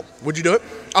and sell, would you do it?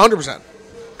 100%.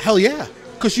 Hell yeah.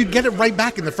 Because you'd get it right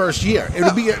back in the first year. It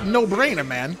would be a no-brainer,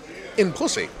 man. In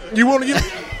pussy. You don't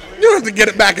have to get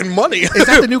it back in money. Is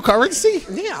that the new currency?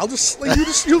 Yeah, you'll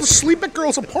just sleep at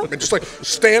girls' apartment, just like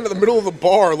stand in the middle of the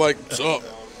bar, like, what's up?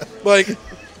 Like,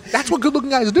 that's what good-looking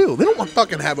guys do. They don't want to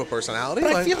fucking have a personality.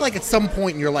 But I feel like at some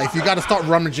point in your life, you got to start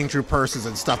rummaging through purses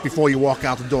and stuff before you walk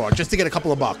out the door, just to get a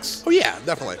couple of bucks. oh yeah,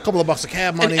 definitely. A couple of bucks of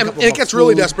cab money. And a couple it of gets bucks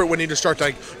really food. desperate when you just start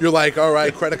like, you're like, all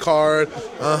right, credit card,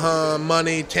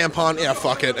 money, tampon, yeah,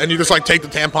 fuck it. And you just like take the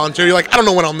tampon too. You're like, I don't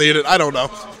know when I'll need it. I don't know.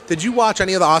 Did you watch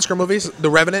any of the Oscar movies? The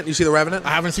Revenant? You see The Revenant? I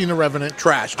haven't seen The Revenant.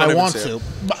 Trash. Don't I even want see to. it.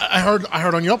 But I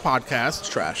heard on your podcast It's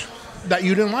trash. that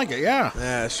you didn't like it. Yeah.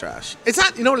 Yeah, it's trash. It's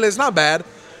not, you know what it is? It's not bad.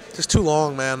 It's just too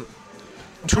long, man.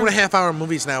 2.5 hour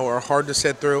movies now are hard to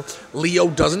sit through. Leo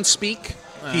doesn't speak.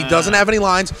 He doesn't have any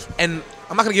lines. And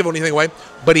I'm not going to give anything away,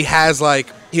 but he has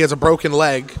a broken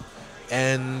leg,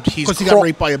 and he's Because he got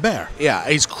raped by a bear. Yeah,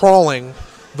 he's crawling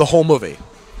the whole movie.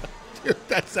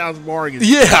 That sounds boring.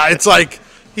 Yeah, it's like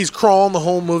he's crawling the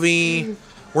whole movie.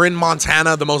 We're in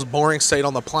Montana, the most boring state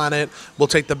on the planet. We'll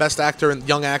take the best actor and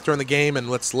young actor in the game, and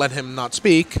let's let him not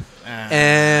speak.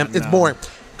 And it's no. boring.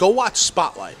 Go watch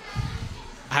Spotlight.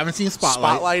 I haven't seen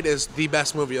Spotlight. Spotlight is the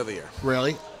best movie of the year.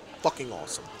 Really? Fucking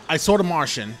awesome. I saw The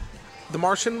Martian. The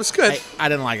Martian was good. I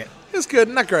didn't like it. It was good,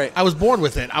 not great. I was bored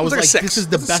with it. I was It like, a 6. this is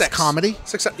the It was a best 6. comedy?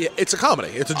 6. Yeah, it's a comedy.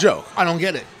 It's a joke. I don't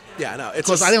get it. Yeah, no. It's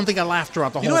Because I don't think I laughed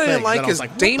throughout the You whole know what I thing. didn't Then like was is like,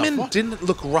 what the Damon fuck? didn't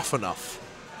look rough enough.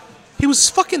 He was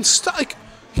fucking stuck.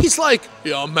 He's like,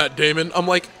 yeah, I'm Matt Damon. I'm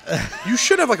like, you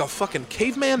should have like a fucking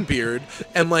caveman beard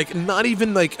and like not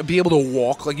even like be able to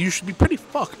walk. Like you should be pretty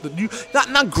fucked. You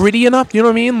not gritty enough. You know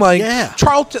what I mean? Like Yeah.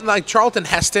 Charlton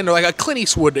Heston or like a Clint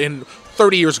Eastwood in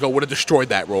 30 years ago would have destroyed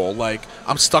that role. Like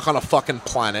I'm stuck on a fucking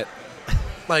planet.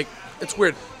 Like it's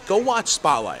weird. Go watch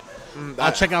Spotlight.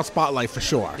 I'll check out Spotlight for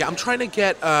sure. Yeah, I'm trying to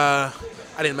get, I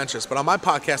didn't mention this, but on my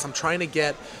podcast, I'm trying to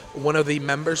get one of the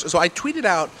members. So I tweeted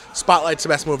out Spotlight's the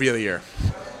best movie of the year.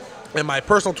 And my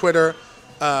personal Twitter,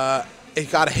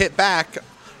 it got a hit back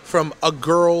from a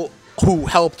girl who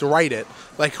helped write it,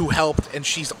 like who helped, and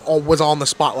was on the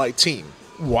Spotlight team.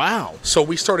 Wow. So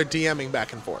we started DMing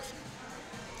back and forth.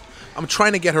 I'm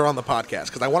trying to get her on the podcast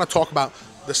because I want to talk about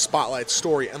the Spotlight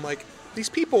story. And like, these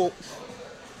people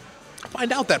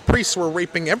find out that priests were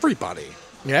raping everybody.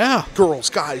 Yeah. Girls,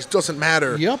 guys, doesn't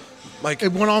matter. Yep. Like,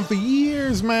 It went on for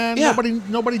years, man. Yeah.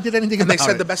 Nobody did anything and about they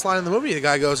said it. the best line in the movie. The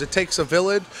guy goes, "It takes a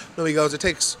village." No, he goes, "It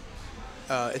takes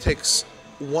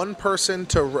one person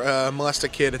to molest a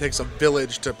kid. It takes a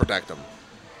village to protect him."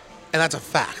 And that's a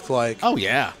fact. Like, Oh,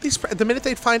 yeah. the minute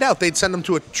they'd find out, they'd send them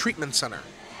to a treatment center.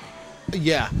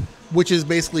 Yeah. Which is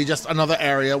basically just another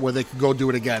area where they could go do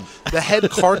it again. The head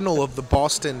cardinal of the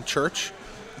Boston church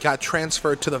got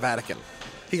transferred to the Vatican.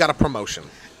 He got a promotion.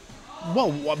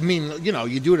 Well, I mean,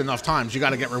 you do it enough times, you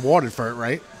got to get rewarded for it,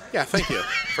 right? Yeah, thank you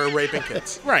for raping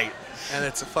kids. Right. And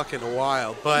it's a fucking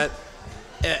wild. But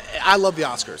I love the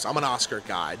Oscars. I'm an Oscar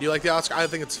guy. Do you like the Oscar? I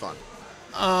think it's fun.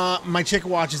 My chick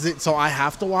watches it, so I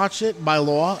have to watch it by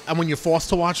law. And when you're forced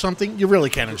to watch something, you really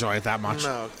can't enjoy it that much.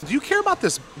 No. Do you care about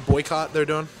this boycott they're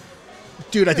doing?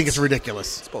 Dude, I think it's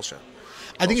ridiculous. It's bullshit.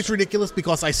 I think it's ridiculous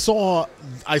because I saw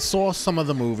some of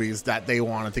the movies that they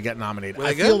wanted to get nominated. Were they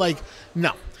I feel good? like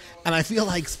no, and I feel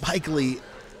like Spike Lee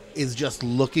is just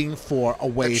looking for a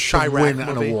way That to Chirac win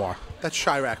an movie. award. That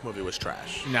Chirac movie was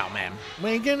trash. No, man,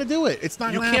 we ain't gonna do it. It's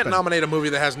not You gonna can't happen. nominate a movie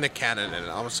that has Nick Cannon in it.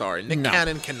 I'm sorry. Nick No.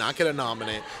 Cannon cannot get a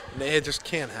nominate. It just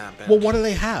can't happen. Well, what do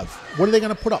they have? What are they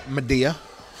gonna put up? Medea?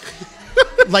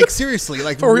 Like seriously,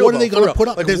 like For real, what are they though, for gonna real. put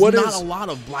up? Like, There's what not is- a lot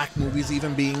of black movies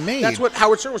even being made. That's what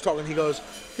Howard Stern was talking. He goes,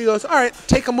 all right,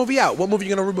 take a movie out. What movie are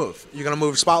you going to remove? You're going to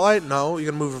move Spotlight? No.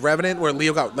 You're going to move Revenant, where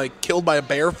Leo got like killed by a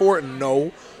bear for it?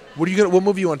 No. What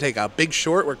movie you want to take out? Big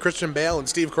Short, where Christian Bale and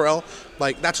Steve Carell,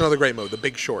 like that's another great movie, The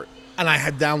Big Short. And I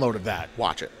had downloaded that.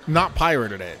 Watch it. Not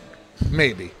pirated it.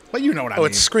 Maybe. But you know what I Oh, mean.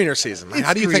 it's screener season. Like, It's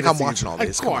how do you think screener I'm watching season. all Of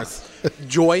these? Come on. course.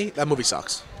 Joy, that movie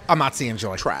sucks. I'm not seeing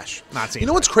Joy. Trash. Not seeing You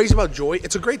know what's crazy about Joy?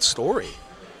 It's a great story.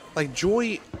 Like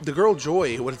Joy, the girl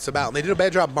Joy, what it's about, and they did a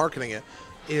bad job marketing it,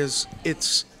 is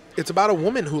it's about a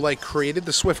woman who like created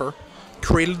the Swiffer,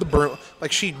 created the burn,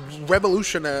 like she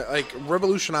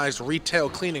revolutionized retail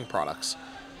cleaning products,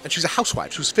 and she's a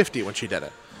housewife. She was 50 when she did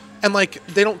it, and like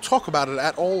they don't talk about it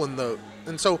at all in the.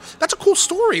 And so that's a cool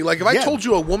story. Like if I Yeah. told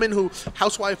you a woman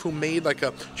housewife who made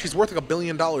she's worth like $1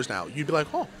 billion now, you'd be like,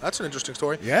 oh, that's an interesting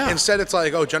story. Yeah. Instead, it's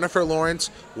like, oh, Jennifer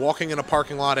Lawrence walking in a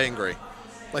parking lot angry.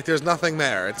 Like there's nothing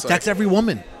there. It's like, That's every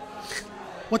woman.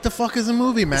 What the fuck is a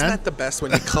movie, man? isn't that the best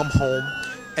when you come home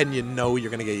and you know you're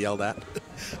gonna get yelled at?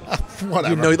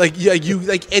 Whatever. You know, like yeah,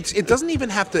 it doesn't even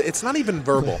have to. It's not even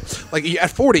verbal. Like at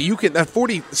 40, you can at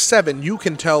 47, you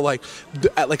can tell like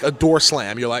at like a door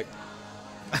slam. You're like,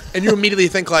 and you immediately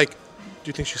think like, do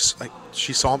you think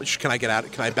she saw me? Can I get out?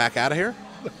 Can I back out of here?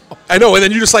 I know. And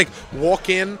then you just like walk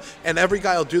in, and every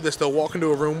guy will do this. They'll walk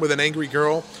into a room with an angry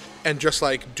girl and just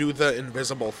like do the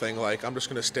invisible thing. Like I'm just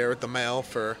gonna stare at the mail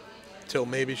till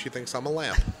maybe she thinks I'm a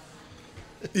lamp.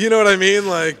 You know what I mean?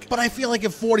 Like. But I feel like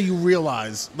at 40 you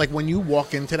realize, like when you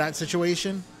walk into that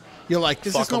situation, you're like,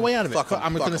 there's Fuck just no 'em. way out of it. Fuck 'em.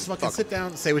 I'm Fuck going 'em. to fucking Fuck 'em. sit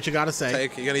down, say what you got to say,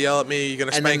 You're gonna yell at me. You're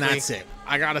gonna and spank then me. that's it.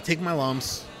 I got to take my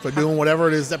lumps for doing whatever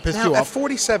it is that pissed Now, you at off.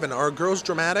 47, are girls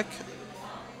dramatic?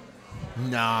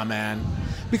 Nah, man.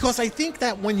 Because I think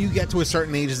that when you get to a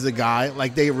certain age as a guy,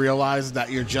 like they realize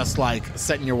that you're just like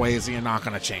set in your ways and you're not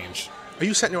going to change. Are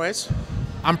you set in your ways?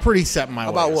 I'm pretty set in my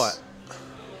ways. About what?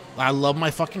 I love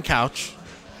my fucking couch.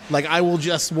 Like I will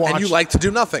just watch. And you like to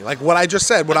do nothing. Like what I just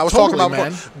said, what I was Totally, talking about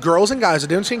man. before. Girls and guys, the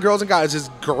difference between girls and guys is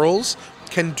girls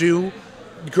can't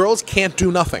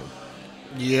do nothing.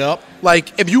 Yep.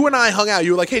 Like if you and I hung out,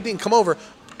 you were like, hey, Dean, come over.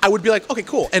 I would be like, okay,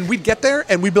 cool. And we'd get there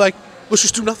and we'd be like, let's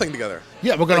just do nothing together.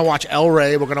 Yeah, we're gonna watch El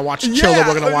Rey. We're gonna watch Chiller. Yeah,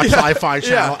 We're gonna watch yeah, Sci-Fi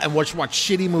Channel yeah. and watch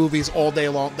shitty movies all day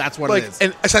long. That's what Like, it is.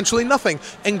 and essentially nothing.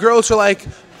 And girls are like,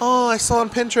 oh, I saw on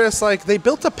Pinterest, like, they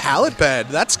built a pallet bed.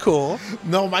 That's cool.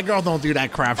 No, my girl don't do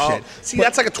that crap shit. See, But-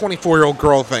 that's like a 24-year-old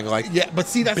girl thing. Like, yeah, but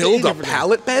see, that's build the a difference.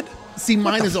 pallet bed? See,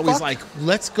 mine the is always fuck? like,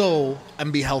 let's go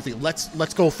and be healthy. Let's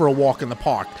go for a walk in the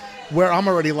park. Where I'm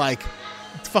already like,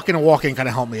 fucking a walk ain't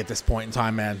gonna help me at this point in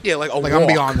time, man. Yeah, like a I'm walk.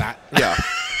 beyond that. Yeah.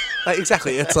 Like,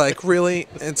 exactly. It's like, really?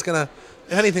 It's going to,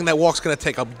 if anything, that walk's going to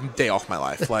take a day off my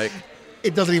life. Like,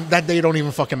 It doesn't even, that day don't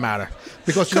even fucking matter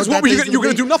because you know 'Cause what that were you day's gonna- you were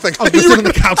gonna be? do nothing. I'm gonna sit on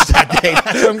the couch that day.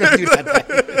 That's what I'm gonna do that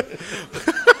day.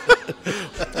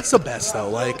 that's the best, though.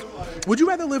 Like, would you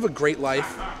rather live a great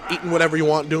life, eating whatever you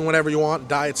want, doing whatever you want,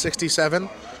 die at 67,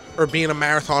 or being a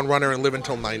marathon runner and live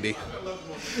until 90?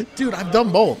 Dude, I've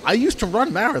done both. I used to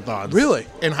run marathons. Really?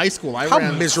 In high school, I How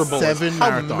ran miserable 7 How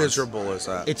marathons. miserable is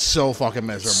that? It's so fucking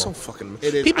miserable. so fucking.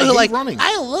 It is. People I are hate like, running.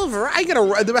 I love her. I get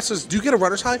a. The best is, do you get a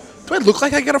runner's high? Do I look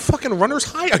like I get a fucking runner's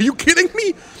high? Are you kidding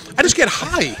me? I just get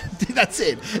high. That's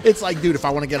it. It's like, dude, if I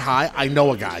want to get high, I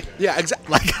know a guy. Yeah,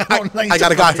 exactly. Like, I don't think I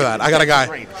got a guy for that. I got a guy.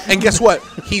 Great. And guess what?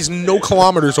 He's no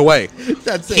kilometers away.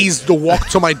 That's it. He's the walk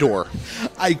to my door.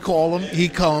 I call him, he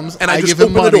comes, And I just give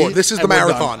him open the money, door. This is the and we're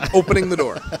marathon. done. Opening the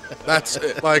door. That's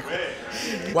it. Like,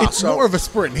 wow. It's more of a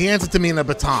sprint. He hands it to me in a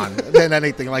baton than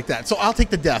anything like that. So I'll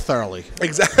take the death early.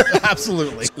 Exactly.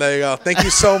 Absolutely. There you go. Thank you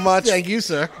so much. Thank you,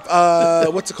 sir.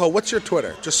 What's it called? What's your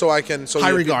Twitter? Just so I can. High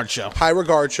Regard Show. High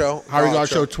Regard Show. High Regard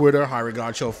Show Twitter, High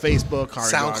Regard Show Facebook, High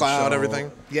Regard SoundCloud, Show.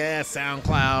 everything? Yeah,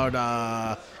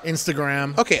 SoundCloud,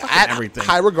 Instagram. Okay, fucking at everything.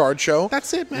 High Regard Show.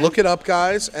 That's it, man. Look it up,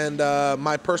 guys. And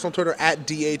my personal Twitter at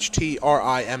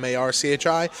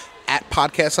DHTRIMARCHI at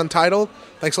Podcast Untitled.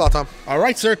 Thanks a lot, Tom. All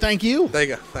right, sir. Thank you. There you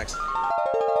go. Thanks.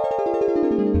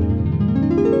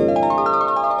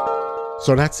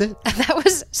 So that's it. That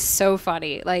was so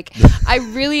funny. Like, I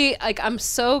really, like, I'm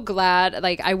so glad.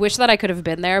 Like, I wish that I could have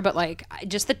been there, but, like,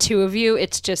 just the two of you,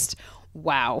 it's just,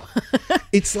 wow.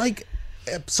 It's like,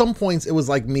 at some points, it was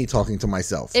like me talking to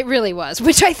myself. It really was,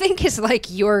 which I think is,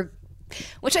 like, your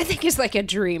Which I think is like a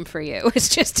dream for you. It's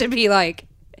just to be like,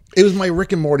 It was my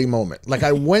Rick and Morty moment. Like,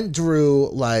 I went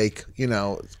through, like, you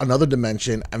know, another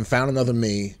dimension and found another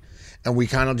me, and we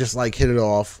kind of just, like, hit it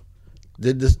off,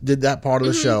 did that part of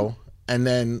the show, and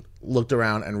then looked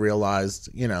around and realized,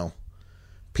 you know,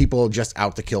 people are just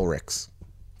out to kill Ricks.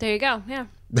 there you go. Yeah.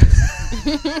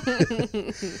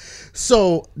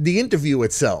 So, the interview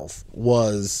itself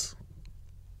was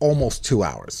almost 2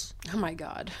 hours. Oh my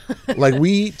God. Like,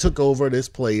 we took over this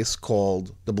place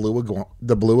called the Blue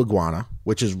Iguana,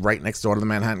 which is right next door to the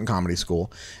Manhattan Comedy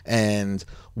School. And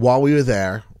while we were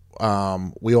there,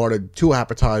 we ordered 2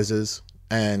 appetizers,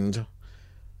 and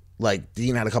like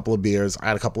Dean had a couple of beers, I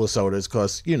had a couple of sodas,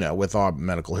 because, you know, with our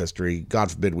medical history, God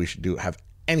forbid we should have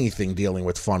anything dealing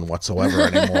with fun whatsoever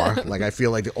anymore. Like, I feel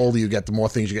like the older you get, the more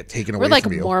things you get taken away We're like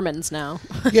from you. Mormons now.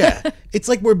 Yeah, it's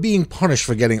like we're being punished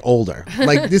for getting older.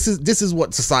 Like, this is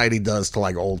what society does to,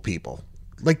 like, old people.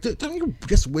 Like, don't you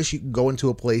just wish you could go into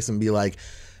a place and be like,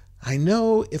 I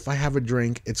know if I have a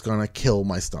drink, it's gonna kill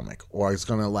my stomach, or it's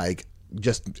gonna, like,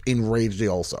 just enrage the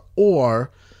ulcer,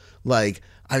 or like,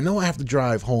 I know I have to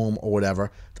drive home or whatever.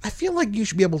 I feel like you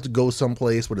should be able to go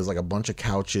someplace where there's like a bunch of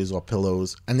couches or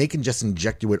pillows, and they can just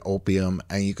inject you with opium,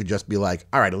 and you could just be like,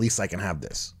 all right, at least I can have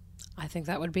this. I think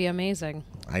that would be amazing.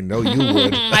 I know you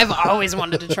would. I've always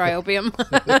wanted to try opium.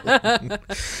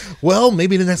 Well,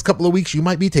 maybe in the next couple of weeks you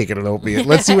might be taking an opiate.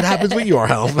 Let's see what happens with your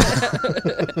health.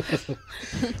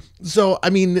 So,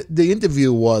 I mean, the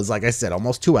interview was, like I said,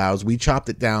 almost 2 hours. We chopped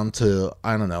it down to,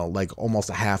 I don't know, like almost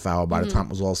a half hour by the time it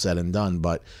was all said and done.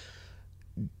 But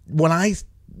when I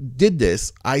did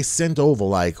this, I sent over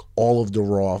like all of the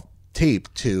raw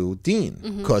tape to Dean,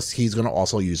 because he's going to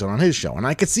also use it on his show. And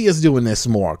I could see us doing this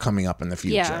more coming up in the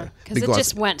future. Yeah, because it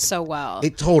just went so well.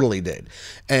 It totally did.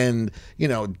 And, you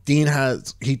know, Dean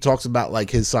he talks about like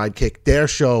his sidekick. Their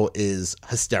show is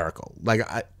hysterical. Like,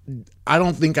 I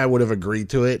don't think I would have agreed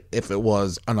to it if it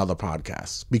was another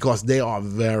podcast, because they are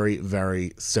very,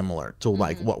 very similar to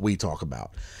like what we talk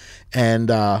about. And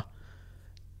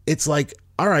it's like,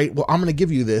 all right, well, I'm going to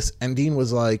give you this. And Dean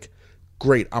was like,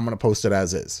 great, I'm going to post it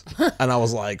as is. And I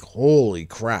was like, holy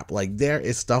crap. Like, there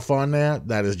is stuff on there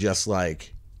that is just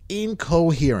like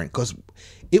incoherent, because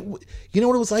you know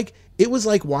what it was like? It was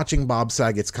like watching Bob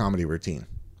Saget's comedy routine.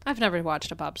 I've never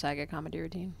watched a Bob Saget comedy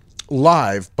routine.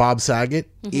 Live, Bob Saget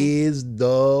is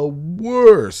the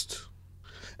worst.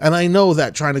 And I know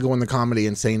that trying to go into comedy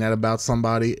and saying that about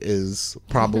somebody is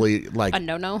probably like A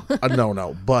no-no. a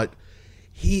no-no, but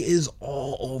he is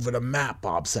all over the map,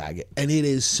 Bob Saget, and it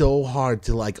is so hard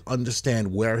to like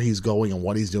understand where he's going and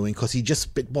what he's doing, because he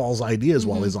just spitballs ideas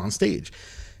while he's on stage.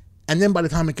 And then by the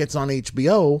time it gets on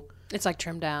HBO, It's like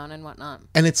trimmed down and whatnot.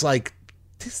 and it's like,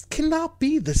 this cannot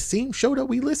be the same show that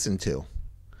we listen to.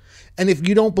 And if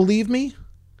you don't believe me,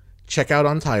 check out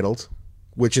Untitled,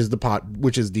 which is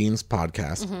Dean's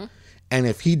podcast. And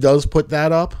if he does put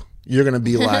that up, you're going to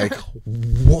be like,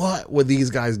 what were these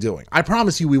guys doing? I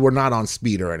promise you we were not on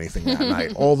speed or anything that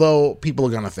night, although people are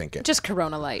going to think it. Just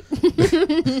Corona Light.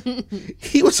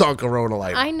 He was on Corona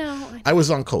Light. I know. I was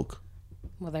on Coke.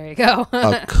 Well, there you go.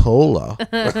 A cola.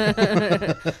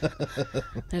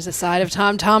 There's a side of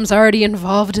Tom. Tom's already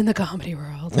involved in the comedy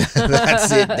world.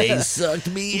 That's it. They sucked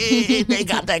me in. They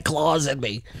got that claws in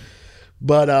me.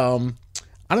 But I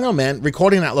don't know, man.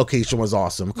 Recording that location was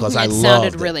awesome, because I It loved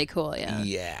sounded it. really cool, yeah.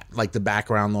 Yeah, like the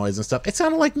background noise and stuff. It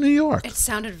sounded like New York. It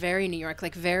sounded very New York,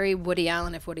 like very Woody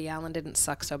Allen, if Woody Allen didn't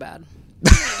suck so bad.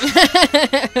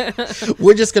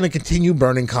 We're just going to continue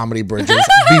burning comedy bridges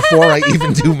before I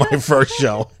even do my first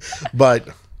show. But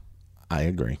I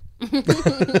agree.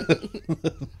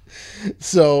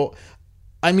 So,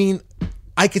 I mean,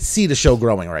 I could see the show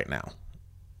growing right now.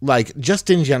 Like, just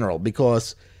in general,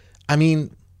 because, I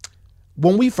mean,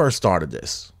 when we first started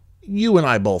this, you and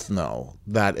I both know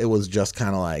that it was just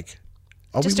kind of like,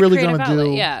 are Just we a really creative going to do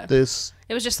outlet, yeah. this?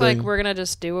 It was just thing? like, we're going to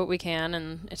just do what we can,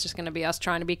 and it's just going to be us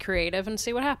trying to be creative and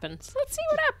see what happens. Let's see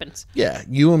what happens. Yeah,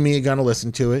 you and me are going to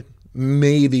listen to it.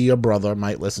 Maybe your brother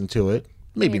might listen to it.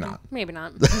 Maybe not. Maybe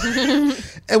not.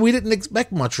 And we didn't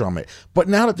expect much from it. But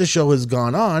now that the show has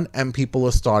gone on and people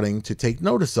are starting to take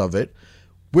notice of it,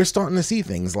 we're starting to see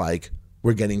things like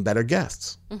we're getting better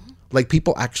guests. Like,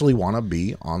 people actually want to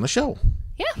be on the show.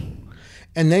 Yeah.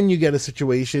 And then you get a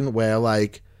situation where,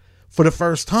 like, for the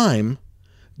first time,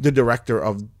 the director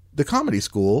of the comedy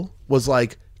school was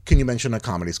like, can you mention a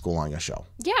comedy school on your show?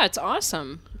 Yeah, it's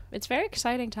awesome. It's a very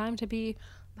exciting time to be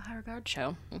the High Regard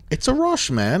Show. It's a rush,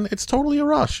 man. It's totally a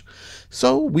rush.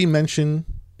 So we mentioned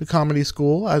the comedy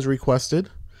school as requested.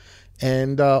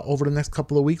 And over the next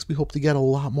couple of weeks, we hope to get a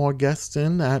lot more guests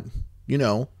in that, you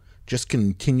know, just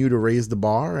continue to raise the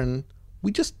bar. And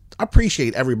we just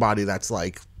appreciate everybody that's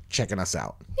like checking us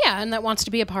out. Yeah, and that wants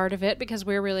to be a part of it because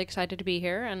we're really excited to be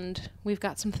here, and we've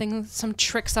got some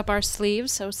tricks up our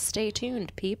sleeves, so stay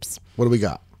tuned, peeps. What do we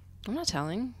got? I'm not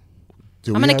telling.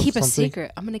 Do I'm we going to have keep a something?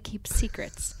 secret. I'm going to keep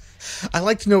secrets. I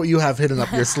like to know what you have hidden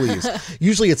up your sleeves.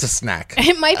 Usually it's a snack.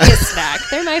 It might be a snack.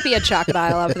 There might be a chocolate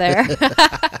aisle up there.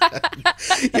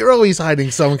 You're always hiding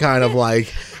some kind of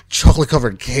like chocolate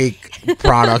covered cake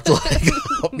product like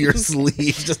up your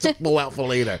sleeve just to pull out for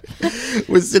later.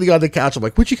 We're sitting on the couch. I'm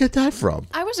like, where'd you get that from?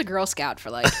 I was a Girl Scout for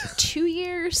like 2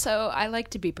 years, so I like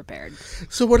to be prepared.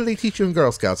 So what do they teach you in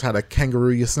Girl Scouts? How to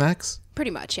kangaroo your snacks?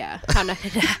 Pretty much, yeah. How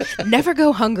never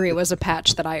go hungry was a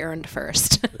patch that I earned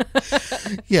first.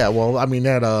 Yeah, well, I mean,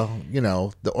 they're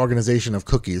the organization of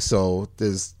cookies, so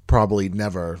there's probably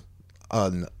never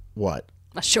what?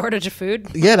 A shortage of food.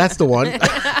 Yeah, that's the one.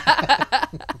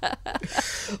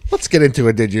 Let's get into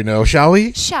it, did you know, shall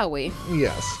we? Shall we?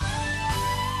 Yes.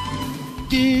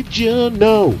 Did you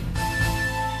know?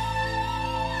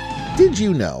 Did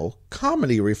you know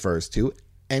comedy refers to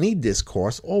any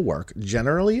discourse or work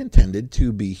generally intended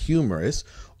to be humorous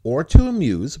or to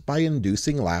amuse by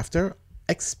inducing laughter,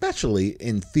 especially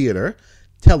in theater,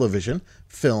 television,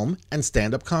 film, and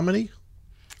stand-up comedy?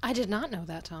 I did not know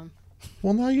that, Tom.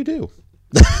 Well, now you do.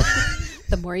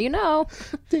 The more you know.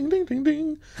 Ding, ding, ding,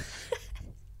 ding.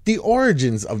 The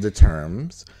origins of the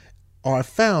terms are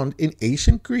found in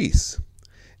ancient Greece.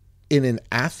 In an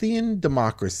Athenian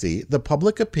democracy, the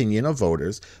public opinion of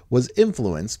voters was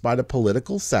influenced by the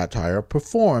political satire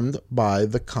performed by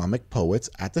the comic poets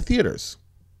at the theaters.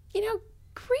 You know,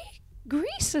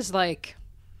 Greece is like,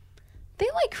 they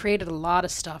like created a lot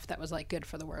of stuff that was like good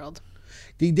for the world.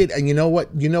 They did, and you know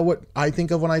what I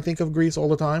think of when I think of Greece all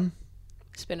the time?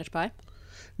 Spinach pie.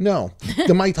 No,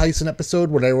 the Mike Tyson episode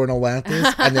where they were in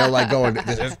Atlantis and they're like going,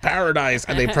 "This is paradise,"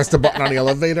 and they press the button on the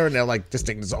elevator and they're like, "This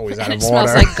thing is always out It of smells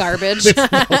order." like garbage. It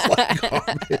smells like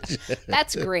garbage.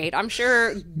 That's great. I'm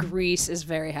sure Greece is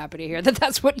very happy to hear that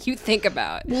that's what you think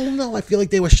about. Well, no, I feel like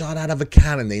they were shot out of a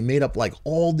cannon. They made up like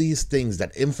all these things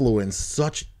that influence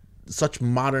such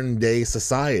modern day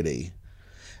society,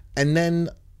 and then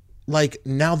like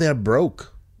now they're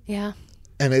broke. Yeah.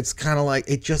 And it's kind of like,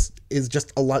 it just is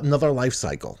just another life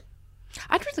cycle.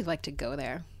 I'd really like to go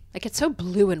there. Like, it's so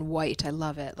blue and white. I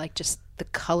love it. Like, just the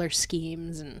color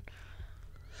schemes and...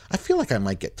 I feel like I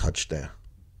might get touched there.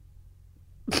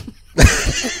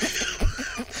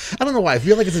 I don't know why. I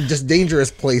feel like it's a just dangerous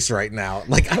place right now.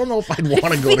 Like, I don't know if I'd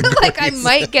want to go to Greece. like I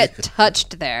might get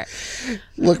touched there.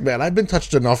 Look, man, I've been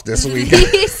touched enough this week.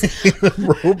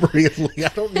 Inappropriately. I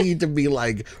don't need to be,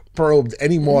 like, probed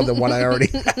any more than what I already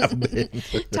have been.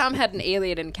 Tom had an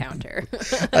alien encounter.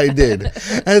 I did.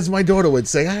 As my daughter would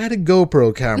say, I had a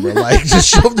GoPro camera, like, just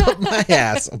shoved up my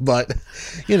ass. But,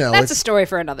 you know. That's a story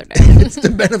for another day. It's the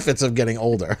benefits of getting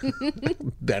older.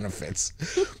 Benefits.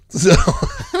 So,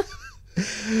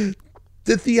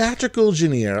 the theatrical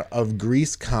genre of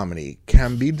Greece comedy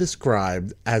can be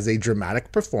described as a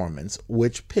dramatic performance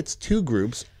which pits two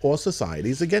groups or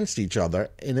societies against each other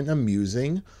in an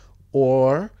amusing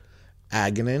or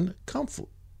agonizing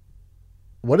conflict.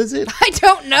 What is it? I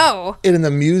don't know. In an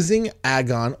amusing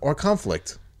agon or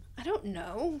conflict. I don't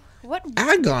know. What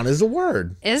Agon is a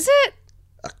word. is it?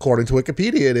 According to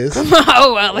Wikipedia, it is.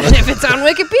 Oh, well, and if it's on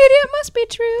Wikipedia, it must be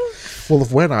true. Well,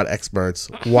 if we're not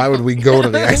experts, why would we go to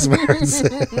the experts?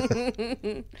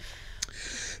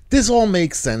 This all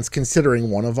makes sense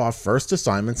considering one of our first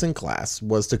assignments in class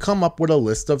was to come up with a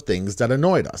list of things that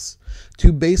annoyed us,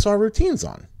 to base our routines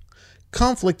on.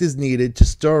 Conflict is needed to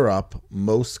stir up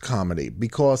most comedy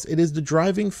because it is the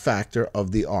driving factor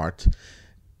of the art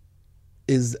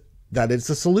is that it's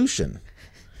a solution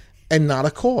and not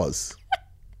a cause.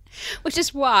 Which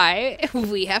is why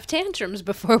we have tantrums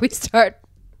before we start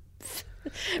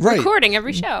Right. recording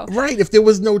every show. Right. If there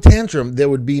was no tantrum, there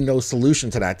would be no solution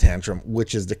to that tantrum,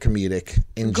 which is the comedic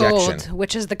injection. Gold,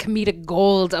 which is the comedic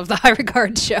gold of the High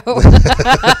Regard show.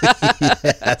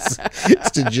 Yes.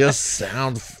 It's to just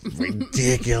sound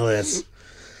ridiculous.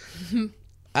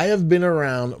 I have been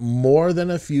around more than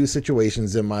a few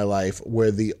situations in my life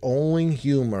where only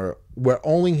humor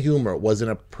was an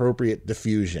appropriate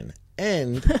diffusion.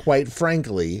 And quite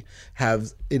frankly,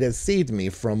 it has saved me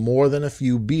from more than a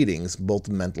few beatings, both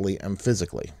mentally and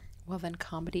physically. Well, then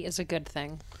comedy is a good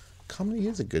thing. Comedy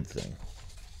is a good thing.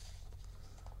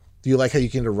 Do you like how you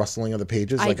can hear the rustling of the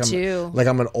pages? I do. Like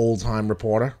I'm an old-time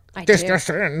reporter. I do.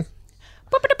 Discussion.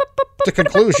 The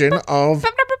conclusion of...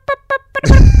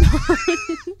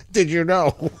 Did you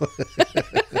know?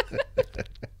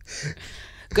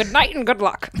 Good night and good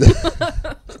luck.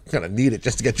 I'm going to need it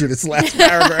just to get through this last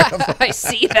paragraph. I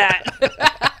see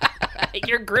that.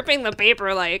 You're gripping the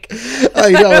paper like.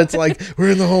 I know, it's like,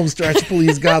 we're in the home stretch.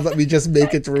 Please, God, let me just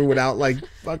make it through without, like,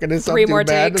 fucking this up 3 too more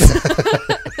bad.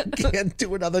 takes. Can't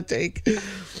do another take.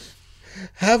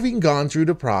 Having gone through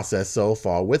the process so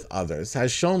far with others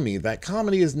has shown me that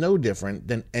comedy is no different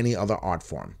than any other art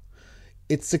form.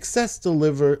 Its successful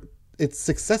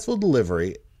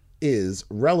delivery is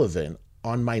relevant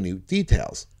on minute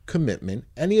details, commitment,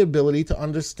 and the ability to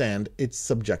understand its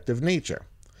subjective nature.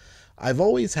 I've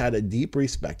always had a deep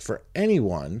respect for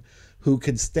anyone who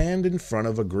could stand in front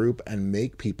of a group and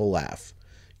make people laugh,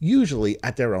 usually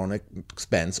at their own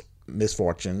expense,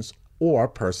 misfortunes, or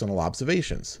personal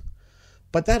observations.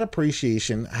 But that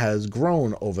appreciation has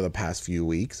grown over the past few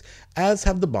weeks, as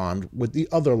have the bond with the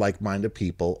other like-minded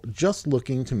people just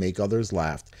looking to make others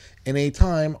laugh in a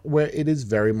time where it is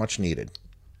very much needed.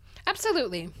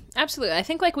 Absolutely. Absolutely. I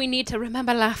think like we need to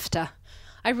remember laughter.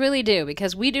 I really do,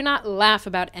 because we do not laugh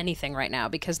about anything right now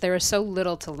because there is so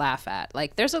little to laugh at.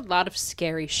 Like, there's a lot of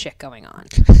scary shit going on.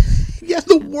 Yeah,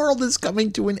 the world is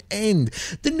coming to an end.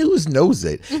 The news knows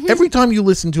it. Every time you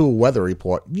listen to a weather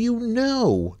report, you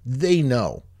know. They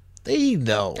know. They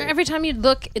know. Every time you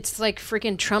look, it's like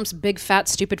freaking Trump's big, fat,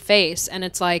 stupid face. And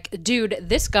it's like, dude,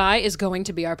 this guy is going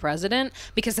to be our president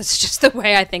because that's just the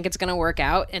way I think it's going to work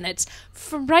out. And it's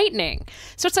frightening.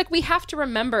 So it's like we have to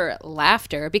remember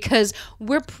laughter because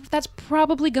that's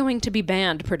probably going to be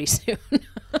banned pretty soon.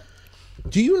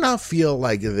 Do you not feel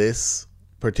like this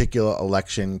particular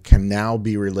election can now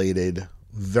be related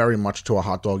very much to a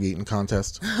hot dog eating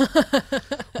contest?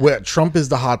 Where Trump is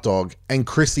the hot dog and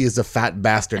Christie is the fat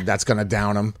bastard that's going to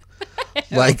down him.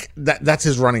 Like, that's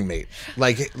his running mate.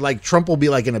 Like Trump will be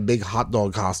like in a big hot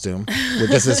dog costume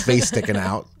with just his face sticking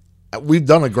out. We've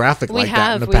done a graphic that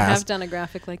in the past. We have done a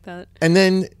graphic like that. And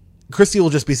then Christie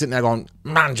will just be sitting there going,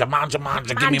 manja, manja,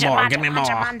 manja, give me more, give me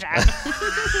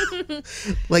more.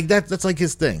 Like, that's like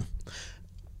his thing.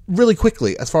 Really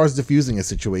quickly, as far as diffusing a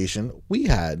situation, we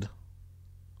had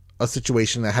a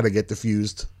situation that had to get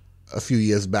diffused a few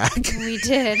years back. We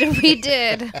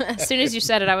did. As soon as you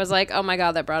said it, I was like, oh my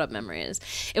God, that brought up memories.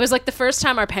 It was like the first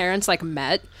time our parents like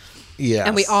met. Yes.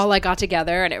 And we all like got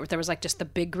together and there was like just the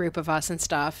big group of us and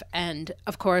stuff. And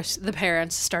of course, the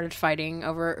parents started fighting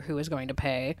over who was going to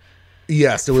pay.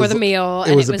 Yes, for the meal,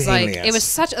 and it was like it was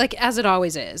such like as it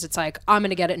always is. It's like I'm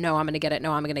gonna get it, no, I'm gonna get it,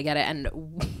 no, I'm gonna get it, and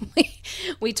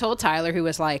we told Tyler, who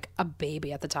was like a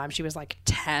baby at the time, she was like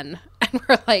 10, and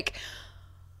we're like,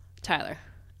 Tyler,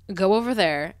 go over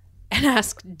there and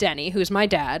ask Denny, who's my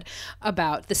dad,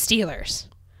 about the Steelers.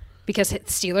 Because the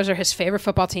Steelers are his favorite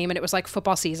football team, and it was like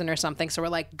football season or something. So we're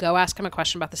like, go ask him a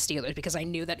question about the Steelers because I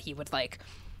knew that he would like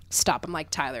stop. I'm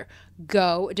like, Tyler,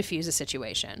 go diffuse the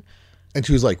situation. And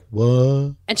she was like,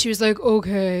 what? And she was like,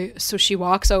 okay. So she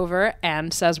walks over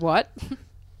and says what?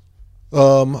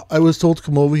 I was told to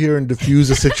come over here and diffuse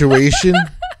a situation,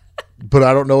 but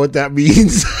I don't know what that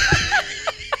means.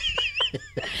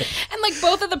 And like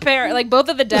both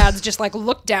of the dads just like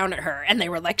looked down at her and they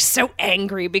were like so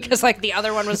angry because like the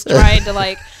other one was trying to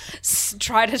like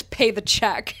try to pay the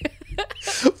check.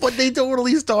 But they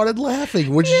totally started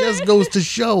laughing, which just goes to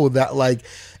show that like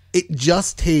it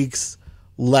just takes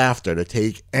laughter to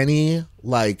take any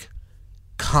like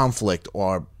conflict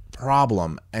or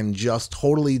problem and just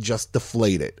totally just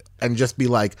deflate it and just be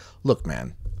like, look,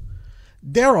 man,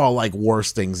 there are like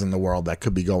worse things in the world that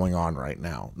could be going on right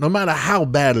now. No matter how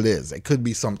bad it is, it could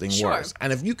be something worse.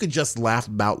 And if you could just laugh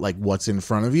about like what's in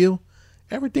front of you,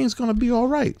 everything's going to be all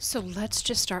right. So let's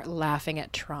just start laughing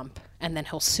at Trump and then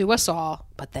he'll sue us all,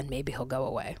 but then maybe he'll go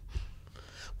away.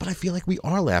 But I feel like we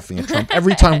are laughing at Trump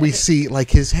every time we see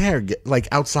like his hair get like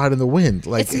outside in the wind.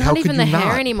 Like, it's not how even could you the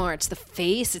hair not? anymore. It's the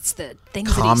face. It's the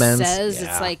things Comments, that he says.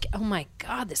 yeah. It's like, oh my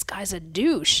God, this guy's a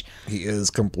douche. He is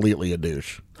completely a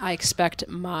douche. I expect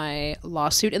my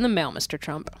lawsuit in the mail, Mr.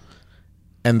 Trump.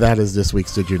 And that is this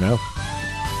week's Did You Know?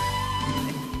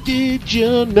 Did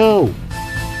you know?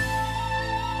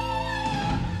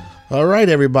 All right,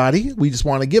 everybody. We just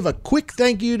want to give a quick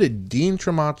thank you to Dean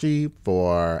Tremonti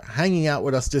for hanging out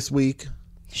with us this week.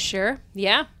 Sure.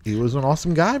 Yeah. He was an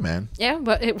awesome guy, man. Yeah,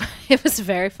 but it was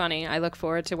very funny. I look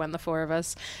forward to when the four of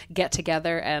us get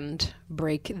together and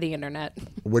break the internet.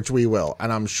 Which we will.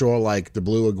 And I'm sure like the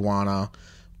Blue Iguana,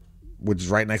 which is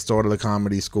right next door to the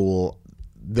comedy school,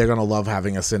 they're going to love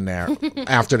having us in there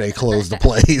after they close the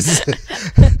place.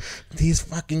 These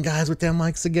fucking guys with their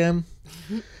mics again.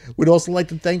 We'd also like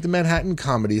to thank the Manhattan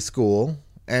Comedy School.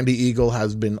 Andy Eagle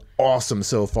has been awesome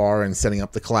so far in setting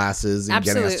up the classes and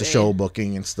getting us to show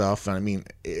booking and stuff. And I mean,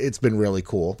 it's been really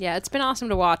cool. Yeah, it's been awesome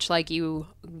to watch, like, you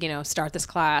know, start this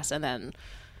class and then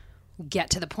get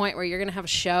to the point where you're going to have a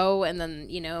show and then,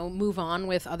 move on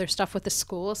with other stuff with the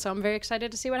school. So I'm very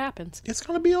excited to see what happens. It's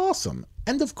going to be awesome.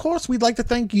 And of course, we'd like to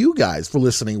thank you guys for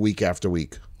listening week after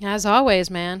week. As always,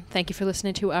 man, thank you for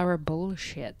listening to our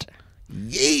bullshit.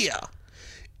 Yeah.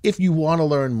 If you want to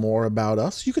learn more about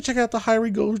us, you can check out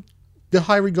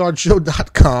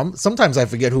thehighregardshow.com. Sometimes I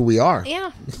forget who we are.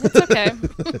 Yeah, that's okay.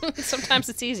 Sometimes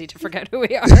it's easy to forget who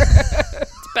we are.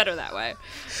 It's better that way.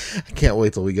 I can't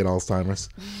wait till we get Alzheimer's.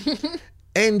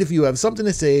 And if you have something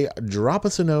to say, drop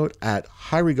us a note at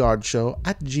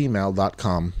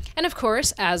highregardshow@gmail.com. And of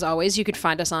course, as always, you could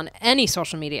find us on any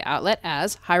social media outlet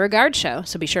as High Regard Show.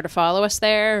 So be sure to follow us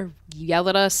there, yell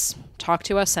at us, talk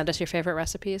to us, send us your favorite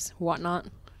recipes, whatnot.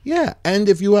 Yeah, and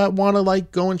if you want to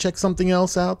go and check something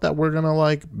else out that we're going to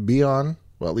be on,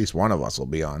 well, at least one of us will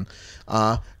be on,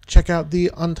 check out the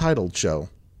Untitled Show,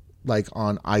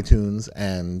 on iTunes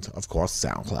and, of course,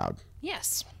 SoundCloud.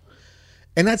 Yes.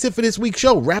 And that's it for this week's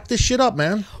show. Wrap this shit up,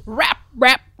 man. Wrap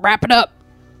it up.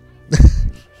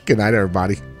 Good night,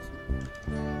 everybody.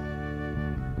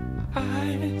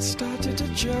 I started a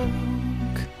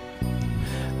joke,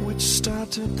 which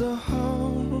started the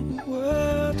whole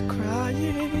world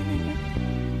crying.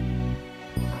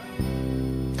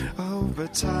 Oh,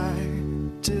 but I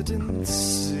didn't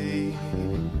see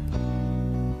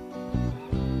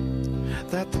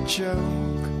that the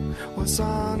joke was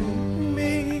on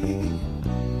me.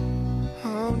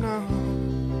 Oh no.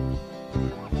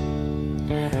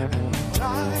 And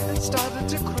I started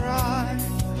to cry,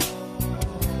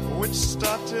 which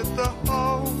started the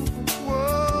whole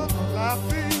world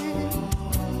laughing.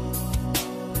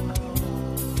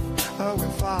 Oh,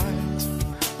 if I'd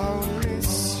only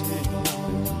see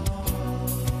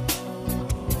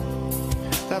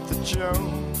that the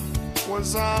joke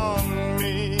was on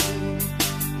me.